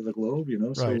other side of the globe,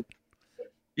 Right. So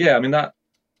yeah, I mean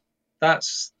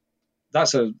that's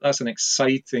an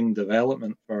exciting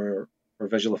development for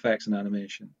visual effects and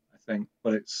animation, I think.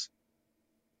 But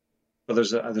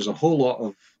there's a whole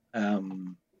lot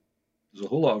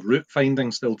of root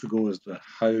finding still to go as to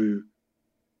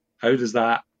how does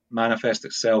that manifest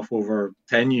itself over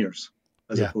 10 years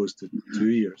as opposed to 2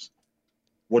 years.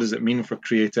 What does it mean for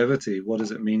creativity? What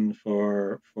does it mean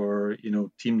for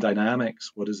team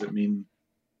dynamics? What does it mean?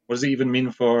 What does it even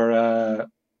mean for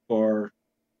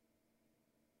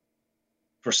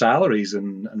salaries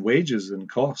and wages and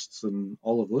costs and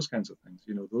all of those kinds of things?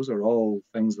 Those are all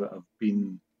things that have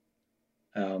been,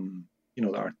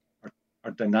 that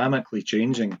are dynamically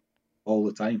changing all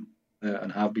the time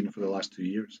and have been for the last 2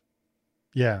 years.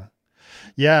 Yeah.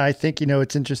 Yeah, I think,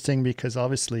 it's interesting because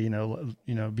obviously,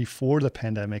 before the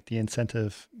pandemic, the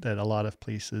incentive that a lot of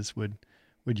places would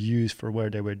use for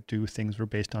where they would do things were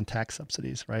based on tax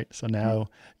subsidies, right? So now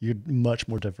you're much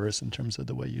more diverse in terms of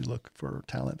the way you look for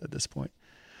talent at this point.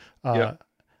 I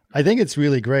think it's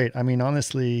really great. I mean,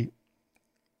 honestly,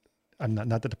 I'm not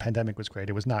that the pandemic was great.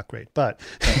 It was not great, but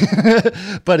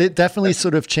but it definitely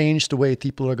sort of changed the way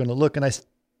people are going to look. And I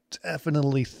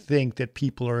definitely think that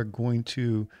people are going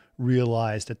to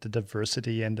realize that the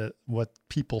diversity and what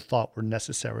people thought were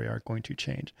necessary are going to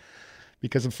change.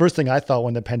 Because the first thing I thought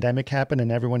when the pandemic happened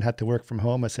and everyone had to work from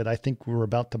home, I said, I think we're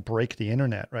about to break the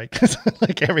internet, right? Because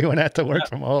like everyone had to work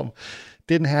from home.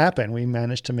 Didn't happen. We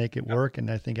managed to make it work.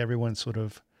 And I think everyone's sort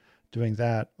of doing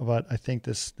that. But I think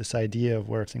this idea of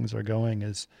where things are going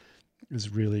is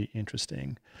really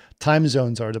interesting. Time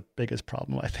zones are the biggest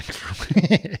problem, I think, for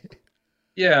me.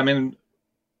 Yeah, I mean,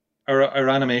 our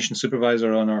animation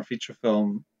supervisor on our feature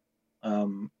film,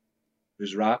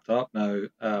 who's wrapped up now,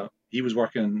 he was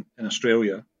working in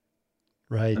Australia.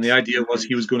 Right. And the idea was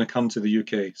he was going to come to the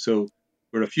UK. So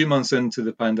we're a few months into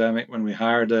the pandemic when we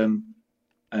hired him,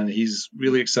 and he's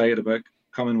really excited about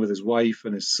coming with his wife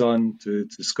and his son to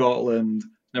Scotland.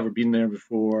 Never been there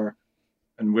before.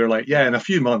 And we're like, yeah, in a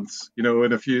few months,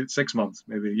 in 6 months,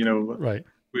 maybe, right.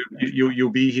 You'll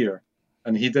be here.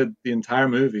 And he did the entire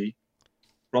movie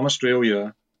from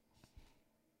Australia,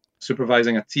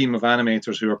 supervising a team of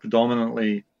animators who are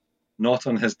predominantly not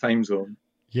on his time zone.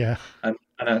 Yeah. And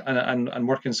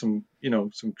working some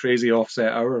crazy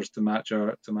offset hours to match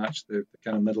the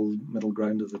kind of middle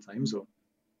ground of the time zone.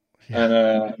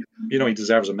 Yeah. And he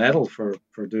deserves a medal for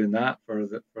doing that for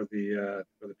the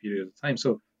period of time.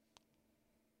 So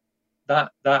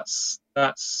that's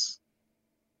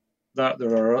that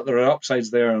there are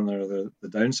upsides there, and there are the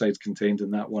downsides contained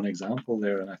in that one example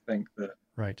there. And I think that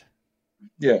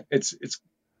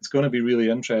it's going to be really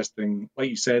interesting. Like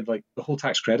you said, like the whole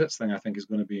tax credits thing, I think is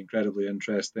going to be incredibly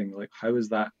interesting. Like, how is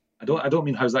that? I don't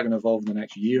mean how's that going to evolve in the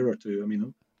next year or two. I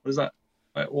mean, what is that?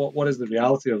 What is the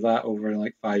reality of that over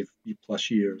like 5+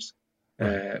 years?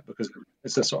 Right. Because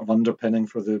it's a sort of underpinning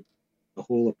for the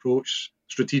whole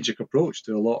strategic approach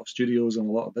to a lot of studios and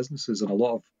a lot of businesses and a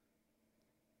lot of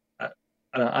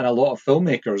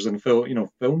filmmakers and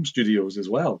film studios as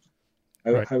well.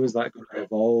 How is that going to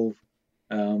evolve?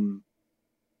 I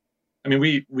mean,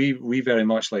 we very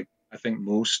much, like I think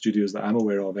most studios that I'm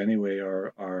aware of anyway,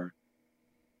 are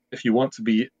if you want to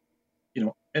be,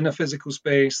 in a physical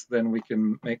space, then we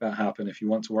can make that happen. If you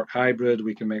want to work hybrid,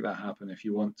 we can make that happen. If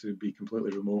you want to be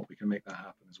completely remote, we can make that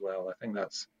happen as well. I think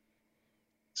that's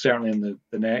certainly in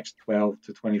the next 12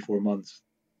 to 24 months,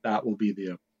 that will be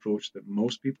the approach that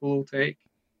most people will take.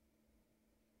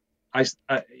 I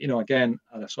again,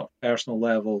 at a sort of personal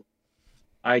level,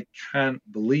 I can't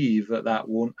believe that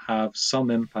won't have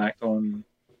some impact on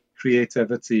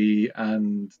creativity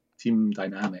and team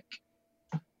dynamic.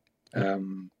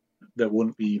 That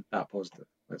won't be that positive.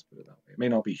 Let's put it that way. It may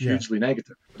not be hugely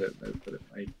negative, but it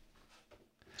might.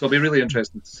 So it'll be really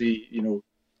interesting to see.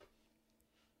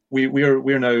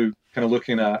 We're now kind of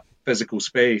looking at physical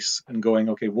space and going,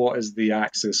 okay, what is the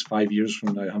Axis 5 years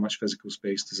from now? How much physical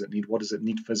space does it need? What does it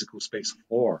need physical space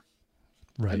for?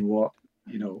 Right. And what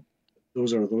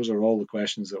those are all the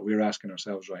questions that we're asking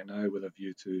ourselves right now, with a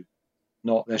view to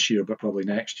not this year, but probably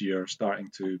next year, starting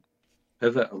to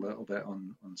pivot a little bit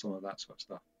on some of that sort of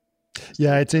stuff.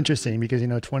 Yeah, it's interesting because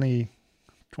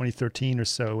 2013 or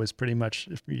so was pretty much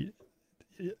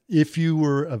if you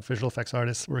were a visual effects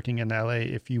artist working in LA,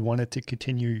 if you wanted to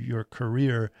continue your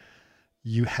career,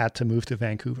 you had to move to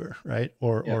Vancouver, right?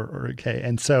 Or okay.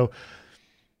 And so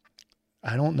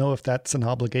I don't know if that's an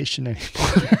obligation anymore.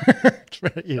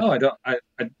 No, I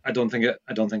don't think it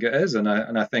is, and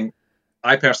I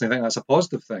personally think that's a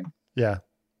positive thing. Yeah.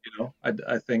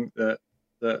 I think that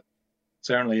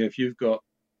certainly if you've got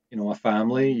a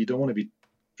family, you don't want to be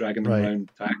dragging them around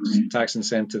tax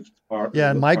incentive part.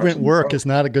 Yeah, migrant work is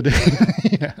not a good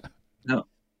No.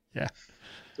 Yeah.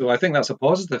 So I think that's a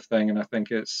positive thing, and I think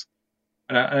it's,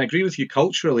 and I agree with you,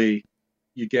 culturally,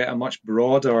 you get a much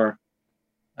broader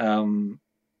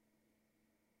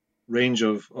range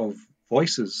of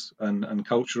voices and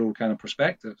cultural kind of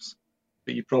perspectives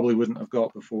that you probably wouldn't have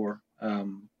got before,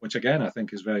 which again I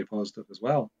think is very positive as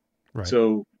well. Right.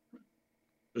 So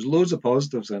there's loads of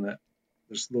positives in it.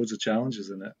 There's loads of challenges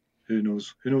in it. Who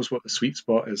knows what the sweet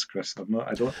spot is, Chris? I don't know.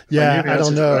 I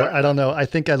don't know. I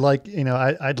think I'd like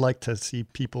to see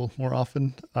people more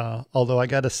often. Although I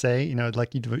got to say,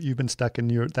 like you've been stuck in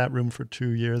that room for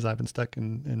 2 years. I've been stuck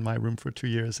in my room for 2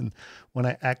 years. And when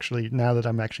now that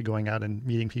I'm actually going out and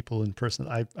meeting people in person,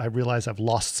 I realize I've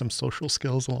lost some social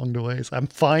skills along the way. So I'm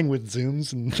fine with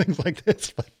Zooms and things like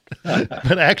this, but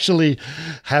actually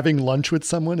having lunch with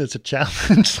someone is a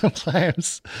challenge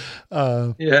sometimes.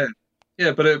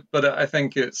 Yeah, but I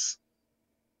think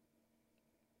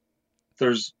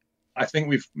I think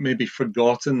we've maybe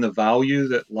forgotten the value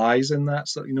that lies in that.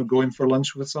 So, going for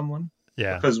lunch with someone.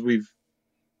 Yeah. Because we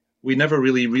never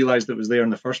really realized it was there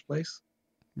in the first place.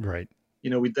 Right.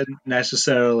 We didn't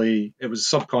necessarily. It was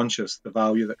subconscious, the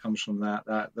value that comes from that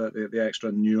the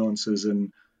extra nuances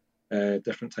and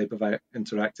different type of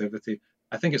interactivity.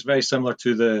 I think it's very similar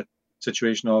to the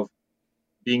situation of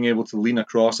being able to lean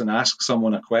across and ask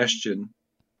someone a question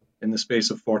in the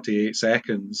space of 48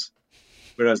 seconds,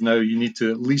 whereas now you need to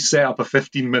at least set up a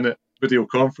 15-minute video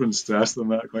conference to ask them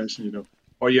that question,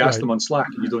 or you ask them on Slack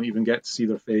and you don't even get to see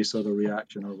their face or their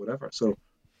reaction or whatever. So,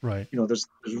 there's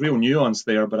real nuance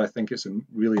there, but I think it's a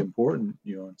really important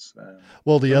nuance.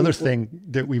 Well, the other thing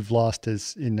that we've lost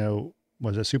is,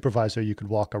 was a supervisor, you could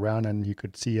walk around and you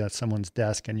could see someone's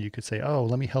desk and you could say, oh,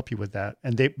 let me help you with that.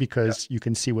 And because you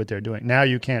can see what they're doing. Now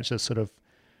you can't just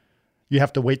you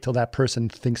have to wait till that person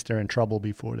thinks they're in trouble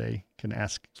before they can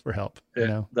ask for help.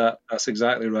 That's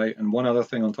exactly right. And one other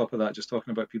thing on top of that, just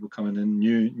talking about people coming in,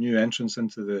 new entrants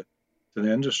into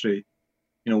the industry,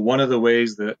 one of the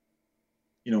ways that,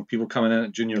 people coming in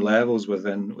at junior levels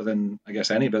within, I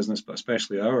guess, any business, but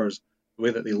especially ours, the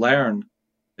way that they learn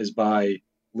is by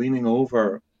leaning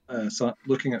over,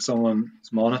 looking at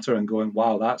someone's monitor and going,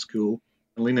 wow, that's cool.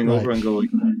 And leaning over and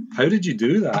going, how did you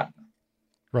do that?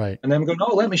 Right. And then going,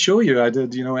 oh, let me show you. I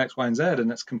did, X, Y, and Z.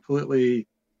 And it's completely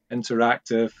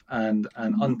interactive and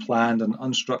unplanned and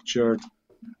unstructured.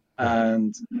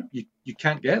 And you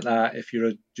can't get that if you're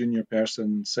a junior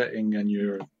person sitting and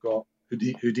you've got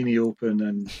Houdini open.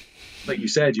 And like you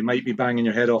said, you might be banging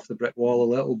your head off the brick wall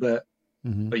a little bit,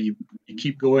 but you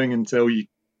keep going until you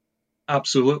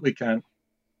absolutely can't,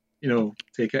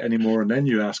 take it anymore, and then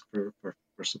you ask for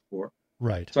support.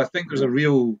 Right. So I think there's a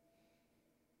real,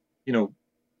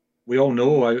 we all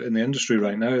know out in the industry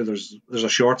right now, there's a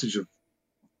shortage of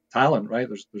talent, right?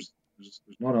 There's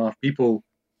not enough people.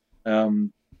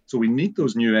 So we need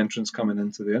those new entrants coming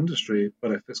into the industry.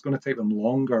 But if it's going to take them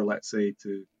longer, let's say,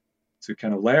 to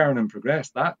kind of learn and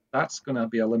progress, that's going to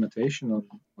be a limitation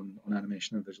on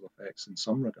animation and visual effects in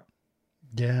some regard.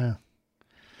 Yeah.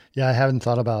 Yeah, I haven't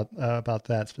thought about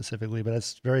that specifically, but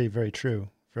it's very, very true.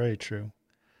 Very true.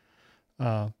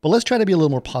 But let's try to be a little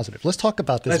more positive. Let's talk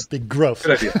about this big growth.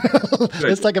 Good idea.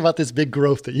 Let's talk about this big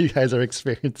growth that you guys are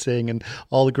experiencing and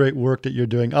all the great work that you're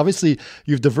doing. Obviously,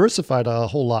 you've diversified a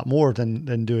whole lot more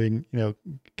than doing,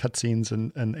 cutscenes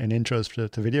and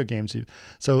intros to video games.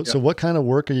 So what kind of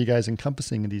work are you guys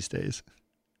encompassing these days?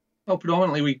 Well,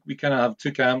 predominantly we kind of have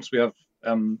two camps. We have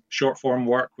short form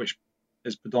work, which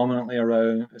is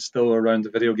predominantly still around the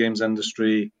video games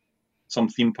industry, some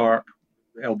theme park,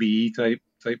 LBE type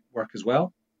work as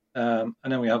well. And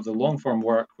then we have the long form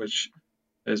work, which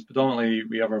is predominantly,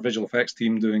 we have our visual effects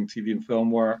team doing TV and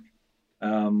film work.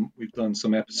 We've done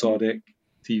some episodic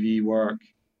TV work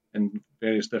in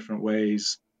various different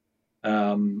ways.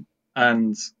 And,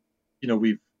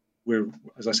 we're,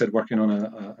 as I said, working on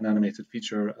an animated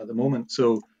feature at the moment.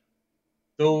 So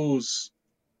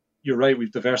you're right,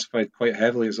 we've diversified quite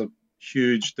heavily. There's a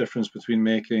huge difference between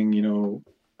making, an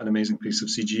amazing piece of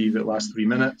CG that lasts 3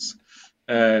 minutes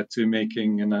to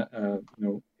making an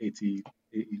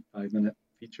 85-minute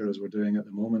feature as we're doing at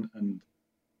the moment, and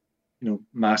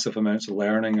massive amounts of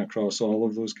learning across all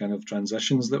of those kind of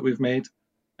transitions that we've made.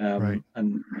 Right.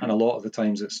 And a lot of the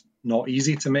times it's not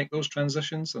easy to make those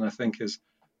transitions, and I think is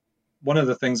one of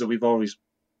the things that we've always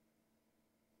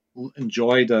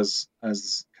enjoyed as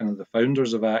kind of the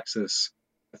founders of Axis,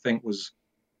 I think, was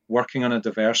working on a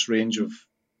diverse range of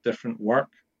different work.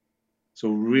 So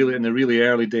really, in the really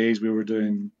early days, we were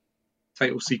doing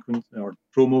title sequence or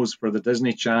promos for the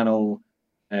Disney Channel,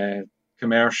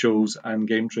 commercials and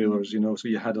game trailers, so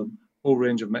you had a whole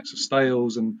range of mix of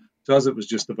styles. And to us, it was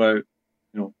just about,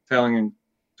 telling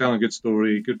a good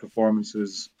story, good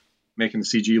performances, making the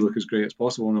CG look as great as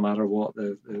possible, no matter what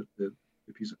the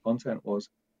piece of content was.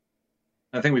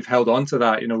 I think we've held on to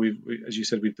that. We, as you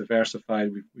said, we've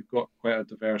diversified. We've got quite a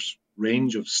diverse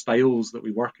range of styles that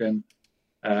we work in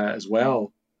as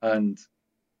well, and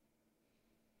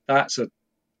that's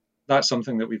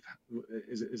something that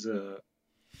is a,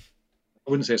 I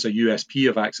wouldn't say it's a USP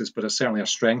of Axis, but it's certainly a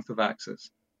strength of Axis.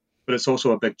 But it's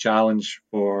also a big challenge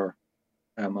for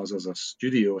us as a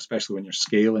studio, especially when you're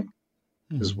scaling,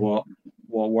 because what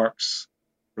works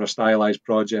for a stylized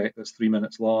project that's 3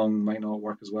 minutes long might not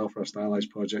work as well for a stylized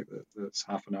project that's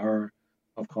half an hour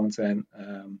of content.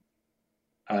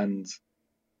 And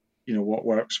what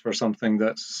works for something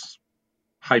that's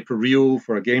hyper real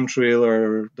for a game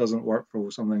trailer doesn't work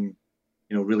for something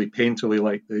really painterly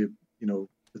like the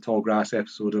Tall Grass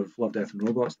episode of Love, Death and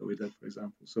Robots that we did, for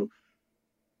example. So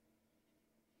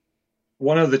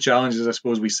one of the challenges I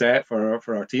suppose we set for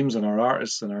our teams and our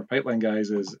artists and our pipeline guys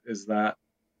is that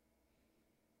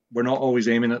we're not always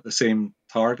aiming at the same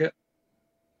target,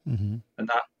 and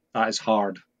that is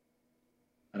hard.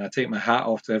 And I take my hat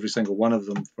off to every single one of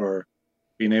them for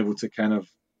being able to kind of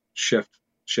shift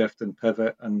and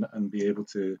pivot and be able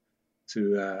to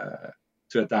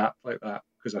adapt like that.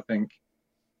 Because I think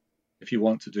if you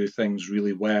want to do things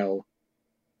really well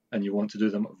and you want to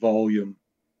do them at volume,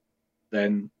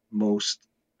 then most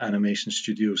animation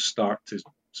studios start to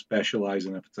specialize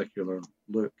in a particular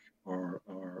look or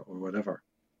whatever.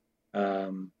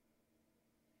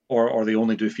 Or they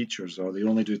only do features, or they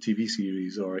only do TV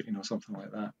series, or something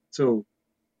like that. So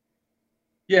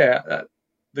yeah,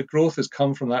 the growth has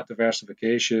come from that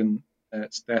diversification.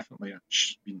 It's definitely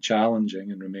been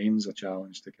challenging and remains a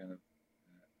challenge to kind of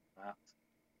adapt.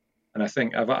 And I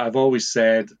think I've always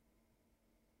said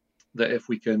that if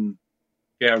we can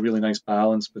get a really nice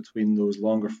balance between those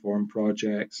longer form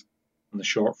projects and the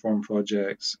short form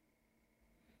projects,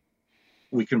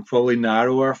 we can probably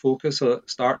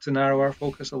start to narrow our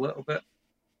focus a little bit.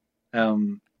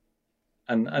 And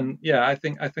yeah, I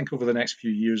think over the next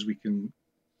few years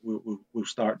we'll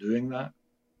start doing that.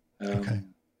 Okay.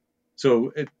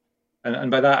 So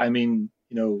and by that I mean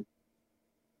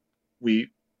we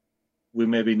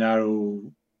maybe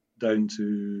narrow down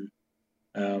to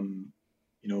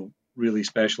really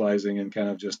specializing in kind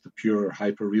of just the pure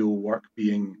hyper real work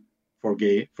being for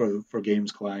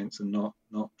games clients, and not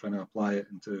trying to apply it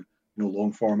into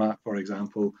long format, for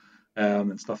example,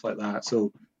 and stuff like that.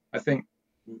 So I think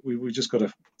we just got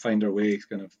to find our way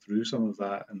kind of through some of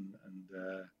that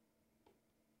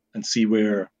and see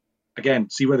where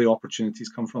the opportunities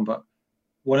come from. But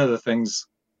one of the things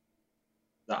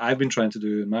that I've been trying to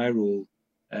do in my role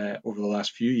over the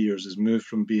last few years is move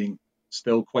from being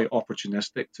still quite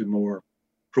opportunistic to more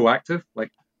proactive.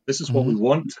 Like, this is what we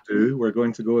want to do. We're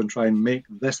going to go and try and make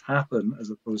this happen, as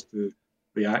opposed to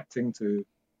reacting to.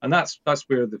 And that's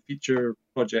where the feature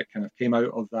project kind of came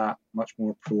out of, that much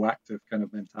more proactive kind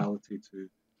of mentality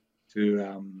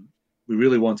we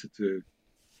really wanted to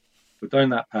go down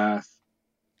that path.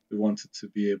 We wanted to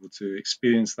be able to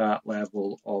experience that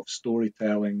level of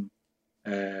storytelling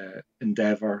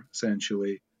endeavor,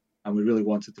 essentially. And we really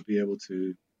wanted to be able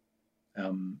to,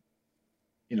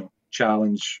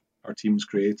 challenge our teams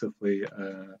creatively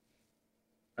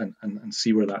and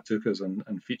see where that took us.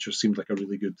 And features seemed like a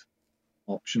really good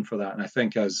option for that. And I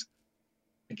think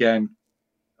again,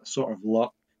 a sort of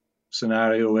luck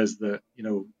scenario is that,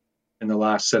 in the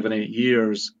last 7-8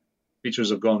 years,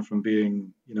 features have gone from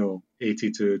being, $80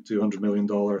 to $200 million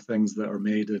things that are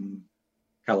made in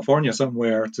California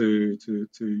somewhere to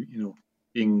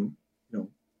being,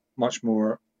 much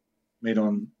more made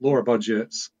on lower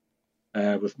budgets,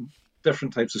 with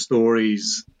different types of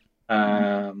stories,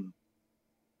 and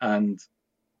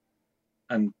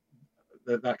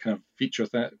that kind of feature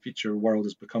world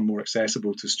has become more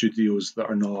accessible to studios that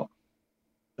are not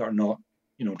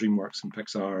DreamWorks and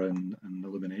Pixar and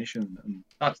Illumination, and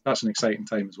that's an exciting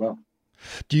time as well.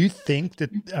 Do you think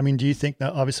that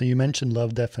obviously you mentioned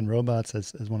Love, Death and Robots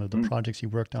as one of the projects you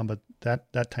worked on, but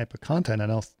that type of content,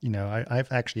 and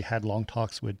I've actually had long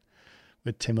talks with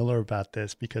Tim Miller about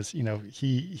this, because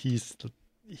he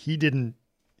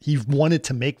wanted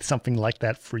to make something like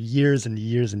that for years and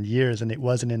years and years, and it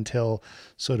wasn't until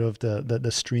sort of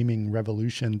the streaming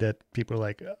revolution that people are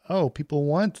like, oh, people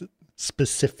want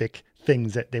specific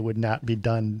things that they would not be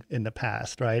done in the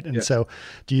past, right? And so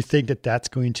do you think that that's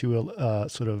going to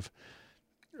sort of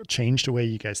change the way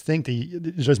you guys think?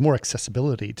 There's more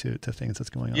accessibility to things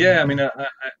that's going on. Yeah, I mean,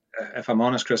 if I'm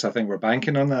honest, Chris, I think we're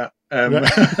banking on that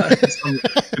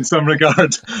in some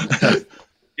regard.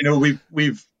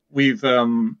 We've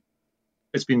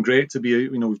it's been great to be,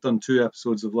 we've done 2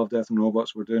 episodes of Love, Death and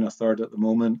Robots. We're doing a 3rd at the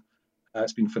moment.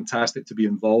 It's been fantastic to be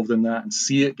involved in that and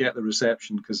see it get the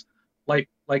reception, because like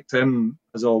Tim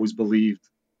has always believed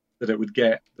that it would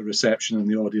get the reception and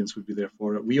the audience would be there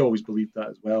for it. We always believed that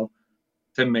as well.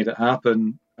 Tim made it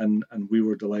happen, and we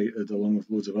were delighted, along with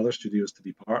loads of other studios, to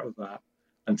be part of that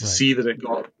and to see that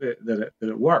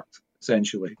it worked,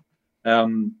 essentially.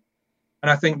 And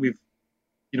I think we've,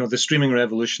 the streaming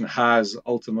revolution has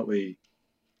ultimately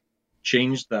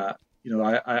changed that.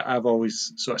 I've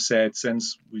always sort of said,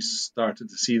 since we started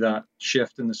to see that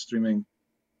shift in the streaming,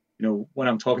 when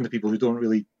I'm talking to people who don't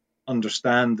really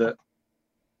understand that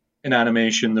in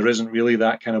animation there isn't really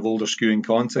that kind of older skewing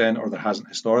content, or there hasn't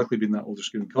historically been that older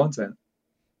skewing content,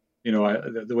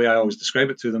 the way I always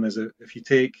describe it to them is that if you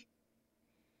take,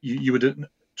 you would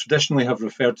traditionally have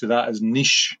referred to that as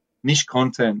niche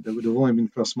content that would have only been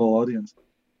for a small audience.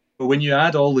 But when you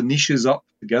add all the niches up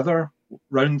together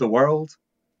around the world,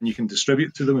 and you can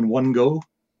distribute to them in one go,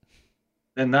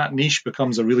 then that niche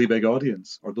becomes a really big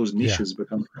audience, or those niches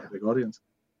become a big audience.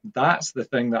 That's the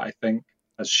thing that I think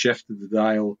has shifted the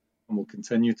dial and will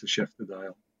continue to shift the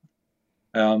dial.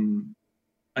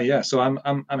 So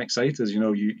I'm excited.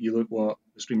 You look what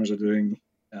the streamers are doing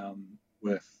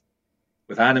with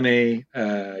anime.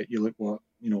 You look what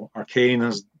Arcane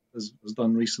has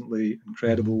done recently.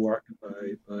 Incredible work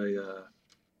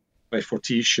by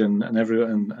Fortiche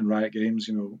and Riot Games.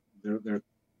 They're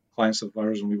clients of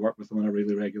ours, and we work with them on a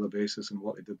really regular basis, and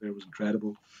what they did there was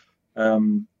incredible.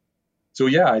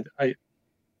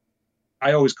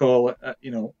 I always call it,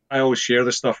 I always share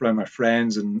this stuff around my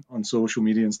friends and on social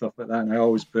media and stuff like that, and I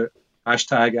always put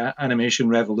hashtag animation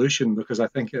revolution, because I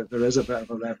think there is a bit of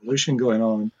a revolution going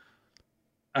on,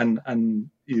 and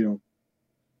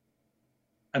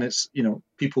it's,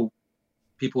 people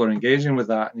are engaging with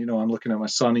that, and I'm looking at my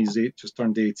son, he's just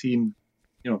turned 18,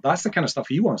 that's the kind of stuff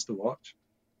he wants to watch,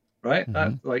 right?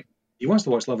 He wants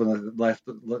to watch Love and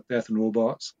Death and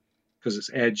Robots because it's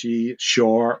edgy, it's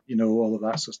short, all of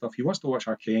that sort of stuff. He wants to watch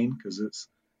Arcane because it's,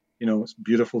 it's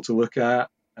beautiful to look at,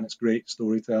 and it's great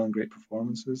storytelling, great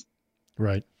performances.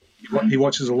 Right. He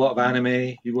watches a lot of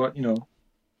anime.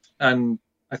 And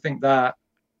I think that,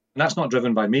 and that's not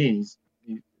driven by me.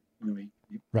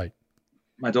 Right.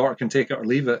 My daughter can take it or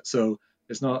leave it, so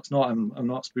it's not. I'm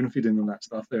not spoon feeding them that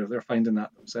stuff. They're finding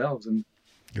that themselves, and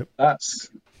that's.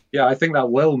 Yeah, I think that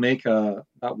will make a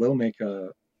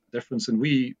difference. And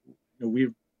we've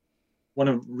one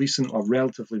of recent, or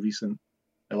relatively recent,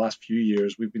 the last few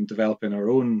years, we've been developing our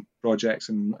own projects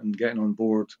and getting on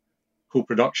board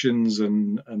co-productions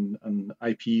and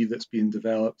IP that's being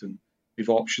developed, and we've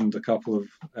optioned a couple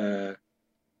of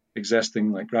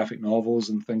existing like graphic novels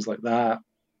and things like that.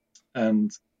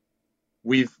 And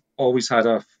we've always had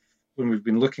when we've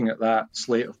been looking at that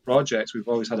slate of projects, we've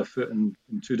always had a foot in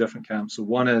 2 different camps. So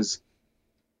one is,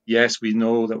 yes, we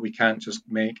know that we can't just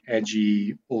make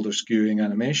edgy, older skewing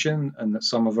animation, and that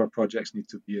some of our projects need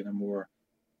to be in a more,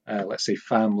 let's say,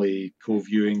 family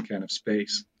co-viewing kind of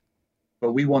space.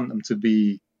 But we want them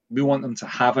to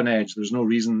have an edge. There's no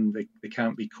reason they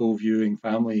can't be co-viewing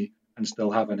family and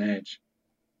still have an edge.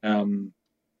 and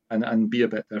be a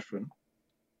bit different.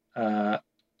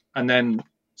 And then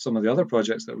some of the other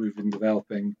projects that we've been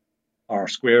developing are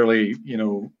squarely,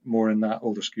 more in that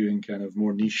older skewing kind of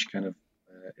more niche kind of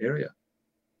area.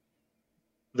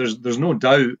 There's no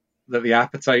doubt that the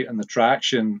appetite and the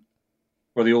traction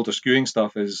for the older skewing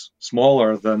stuff is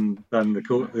smaller than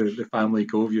the family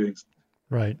co-viewing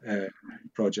right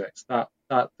projects. That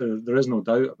there is no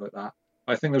doubt about that.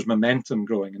 I think there's momentum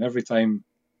growing, and every time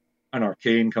an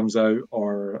Arcane comes out,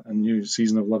 or a new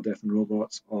season of Love, Death and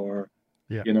Robots, or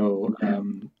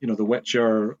the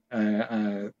Witcher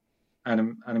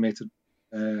animated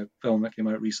film that came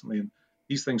out recently, and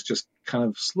these things just kind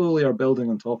of slowly are building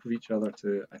on top of each other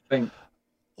to, I think.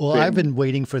 Well, I've been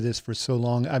waiting for this for so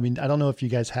long. I mean, I don't know if you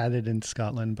guys had it in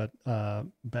Scotland, but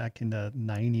back in the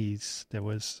 90s, there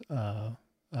was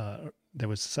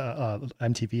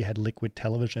MTV had Liquid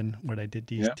Television where they did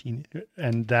these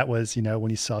and that was, when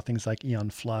you saw things like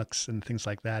Aeon Flux and things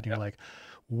like that, you're like,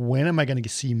 when am I going to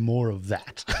see more of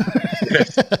that?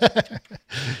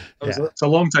 It's a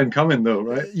long time coming though,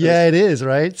 right? Yeah, it is.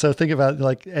 Right. So think about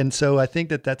and so I think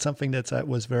that's something that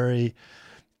was very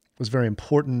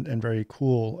important and very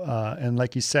cool. And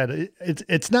like you said,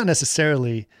 it's not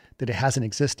necessarily that it hasn't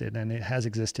existed, and it has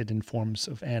existed in forms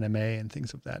of anime and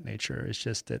things of that nature. It's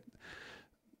just that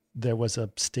there was a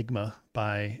stigma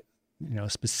by,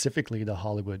 specifically the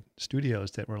Hollywood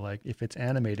studios that were like, if it's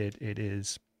animated, it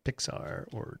is Pixar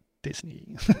or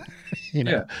Disney,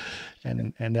 and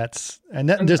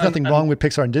there's nothing wrong with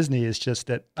Pixar and Disney. It's just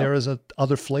that there is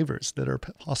other flavors that are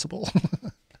possible.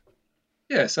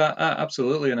 Yes,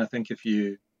 absolutely. And I think if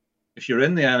you're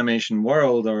in the animation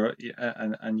world,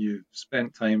 and you've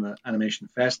spent time at animation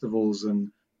festivals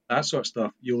and that sort of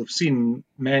stuff, you'll have seen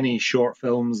many short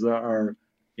films that are,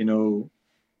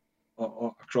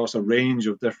 across a range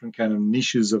of different kind of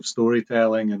niches of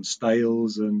storytelling and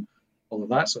styles and all of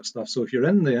that sort of stuff. So if you're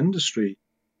in the industry,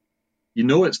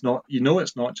 it's not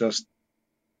just,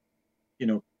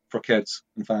 for kids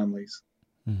and families.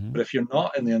 Mm-hmm. But if you're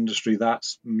not in the industry,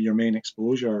 that's your main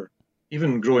exposure.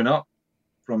 Even growing up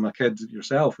from a kid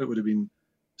yourself, it would have been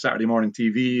Saturday morning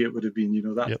TV. It would have been,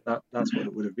 that's what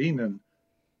it would have been. And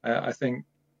I think,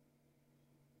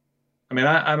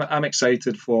 I'm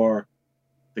excited for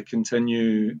the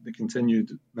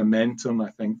continued momentum, I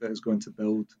think, that is going to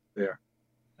build there.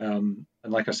 And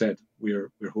like I said, we're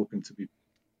hoping to be,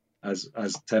 as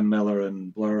Tim Miller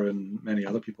and Blur and many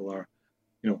other people are,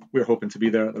 we're hoping to be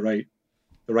there at the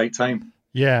right time.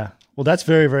 Yeah. Well, that's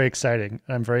very, very exciting.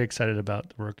 I'm very excited about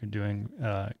the work you're doing.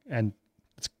 And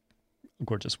it's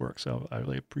gorgeous work. So I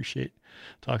really appreciate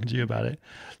talking to you about it.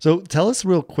 So tell us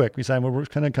real quick, because we're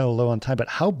kind of low on time, but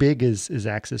how big is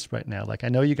Axis right now? Like, I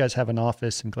know you guys have an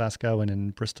office in Glasgow and in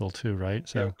Bristol too, right?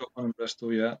 So we've got one in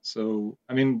Bristol, yeah. So,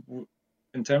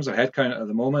 in terms of headcount at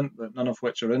the moment, none of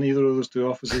which are in either of those two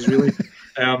offices really,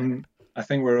 I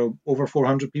think we're over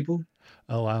 400 people.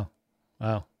 Oh, wow.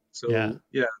 Wow. So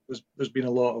there's been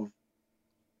a lot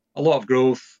of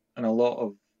growth and a lot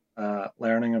of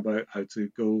learning about how to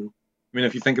go.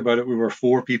 If you think about it, we were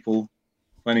 4 people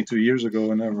 22 years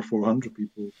ago, and now we're 400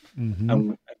 people. Mm-hmm.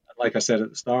 And like I said at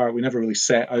the start, we never really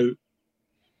set out,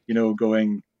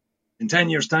 going in 10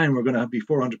 years' time we're going to be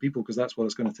 400 people because that's what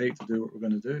it's going to take to do what we're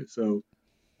going to do. So,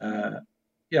 I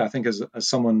think as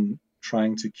someone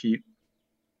trying to keep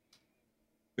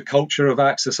the culture of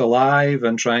Axis alive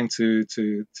and trying to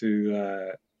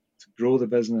grow the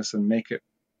business and make it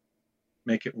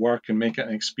work and make it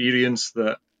an experience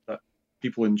that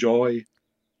people enjoy,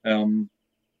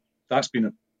 that's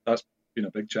been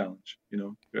a big challenge,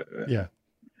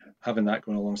 having that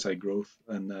going alongside growth.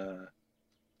 And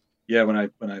when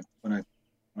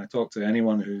I talk to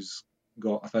anyone who's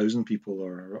got 1,000 people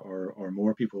or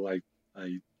more people, I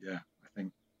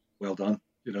think well done.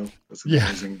 That's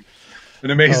amazing.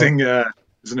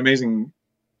 It's an amazing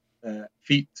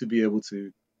feat to be able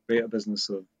to create a business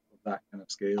of that kind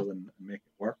of scale and make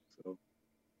it work. So,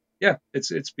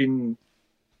 it's been.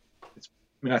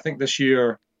 I think this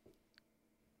year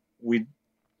we're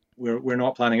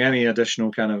not planning any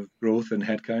additional kind of growth in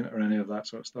headcount or any of that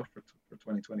sort of stuff for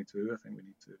 2022. I think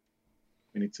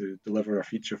we need to deliver a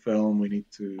feature film. We need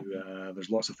to. There's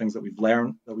lots of things that we've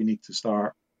learned that we need to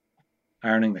start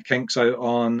ironing the kinks out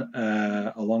on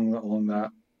along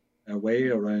that way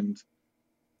around,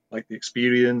 like the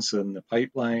experience and the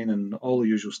pipeline and all the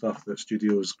usual stuff that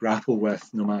studios grapple with,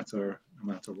 no matter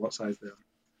what size they are.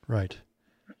 Right.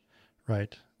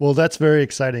 Right. Well, that's very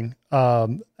exciting.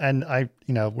 And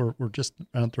we're just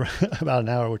around about an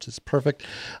hour, which is perfect.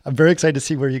 I'm very excited to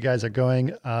see where you guys are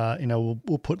going.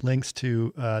 We'll put links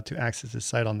to Axis's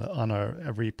site on our,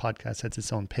 every podcast has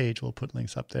its own page. We'll put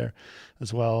links up there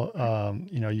as well.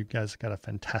 You guys got a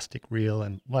fantastic reel,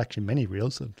 and well, actually many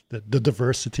reels of the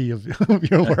diversity of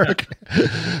your work.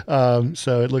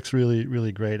 So it looks really,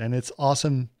 really great. And it's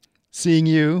awesome seeing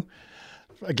you.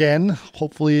 Again,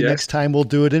 hopefully next time we'll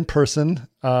do it in person.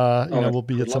 We'll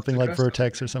be at something like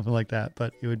Vertex or something like that.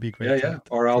 But it would be great.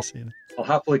 Or I'll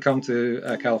happily come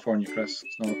to California, Chris.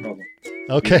 It's not a problem.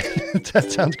 Okay,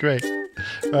 that sounds great.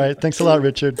 All right, thanks a lot,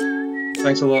 Richard.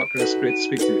 Thanks a lot, Chris. Great to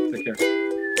speak to you. Take care.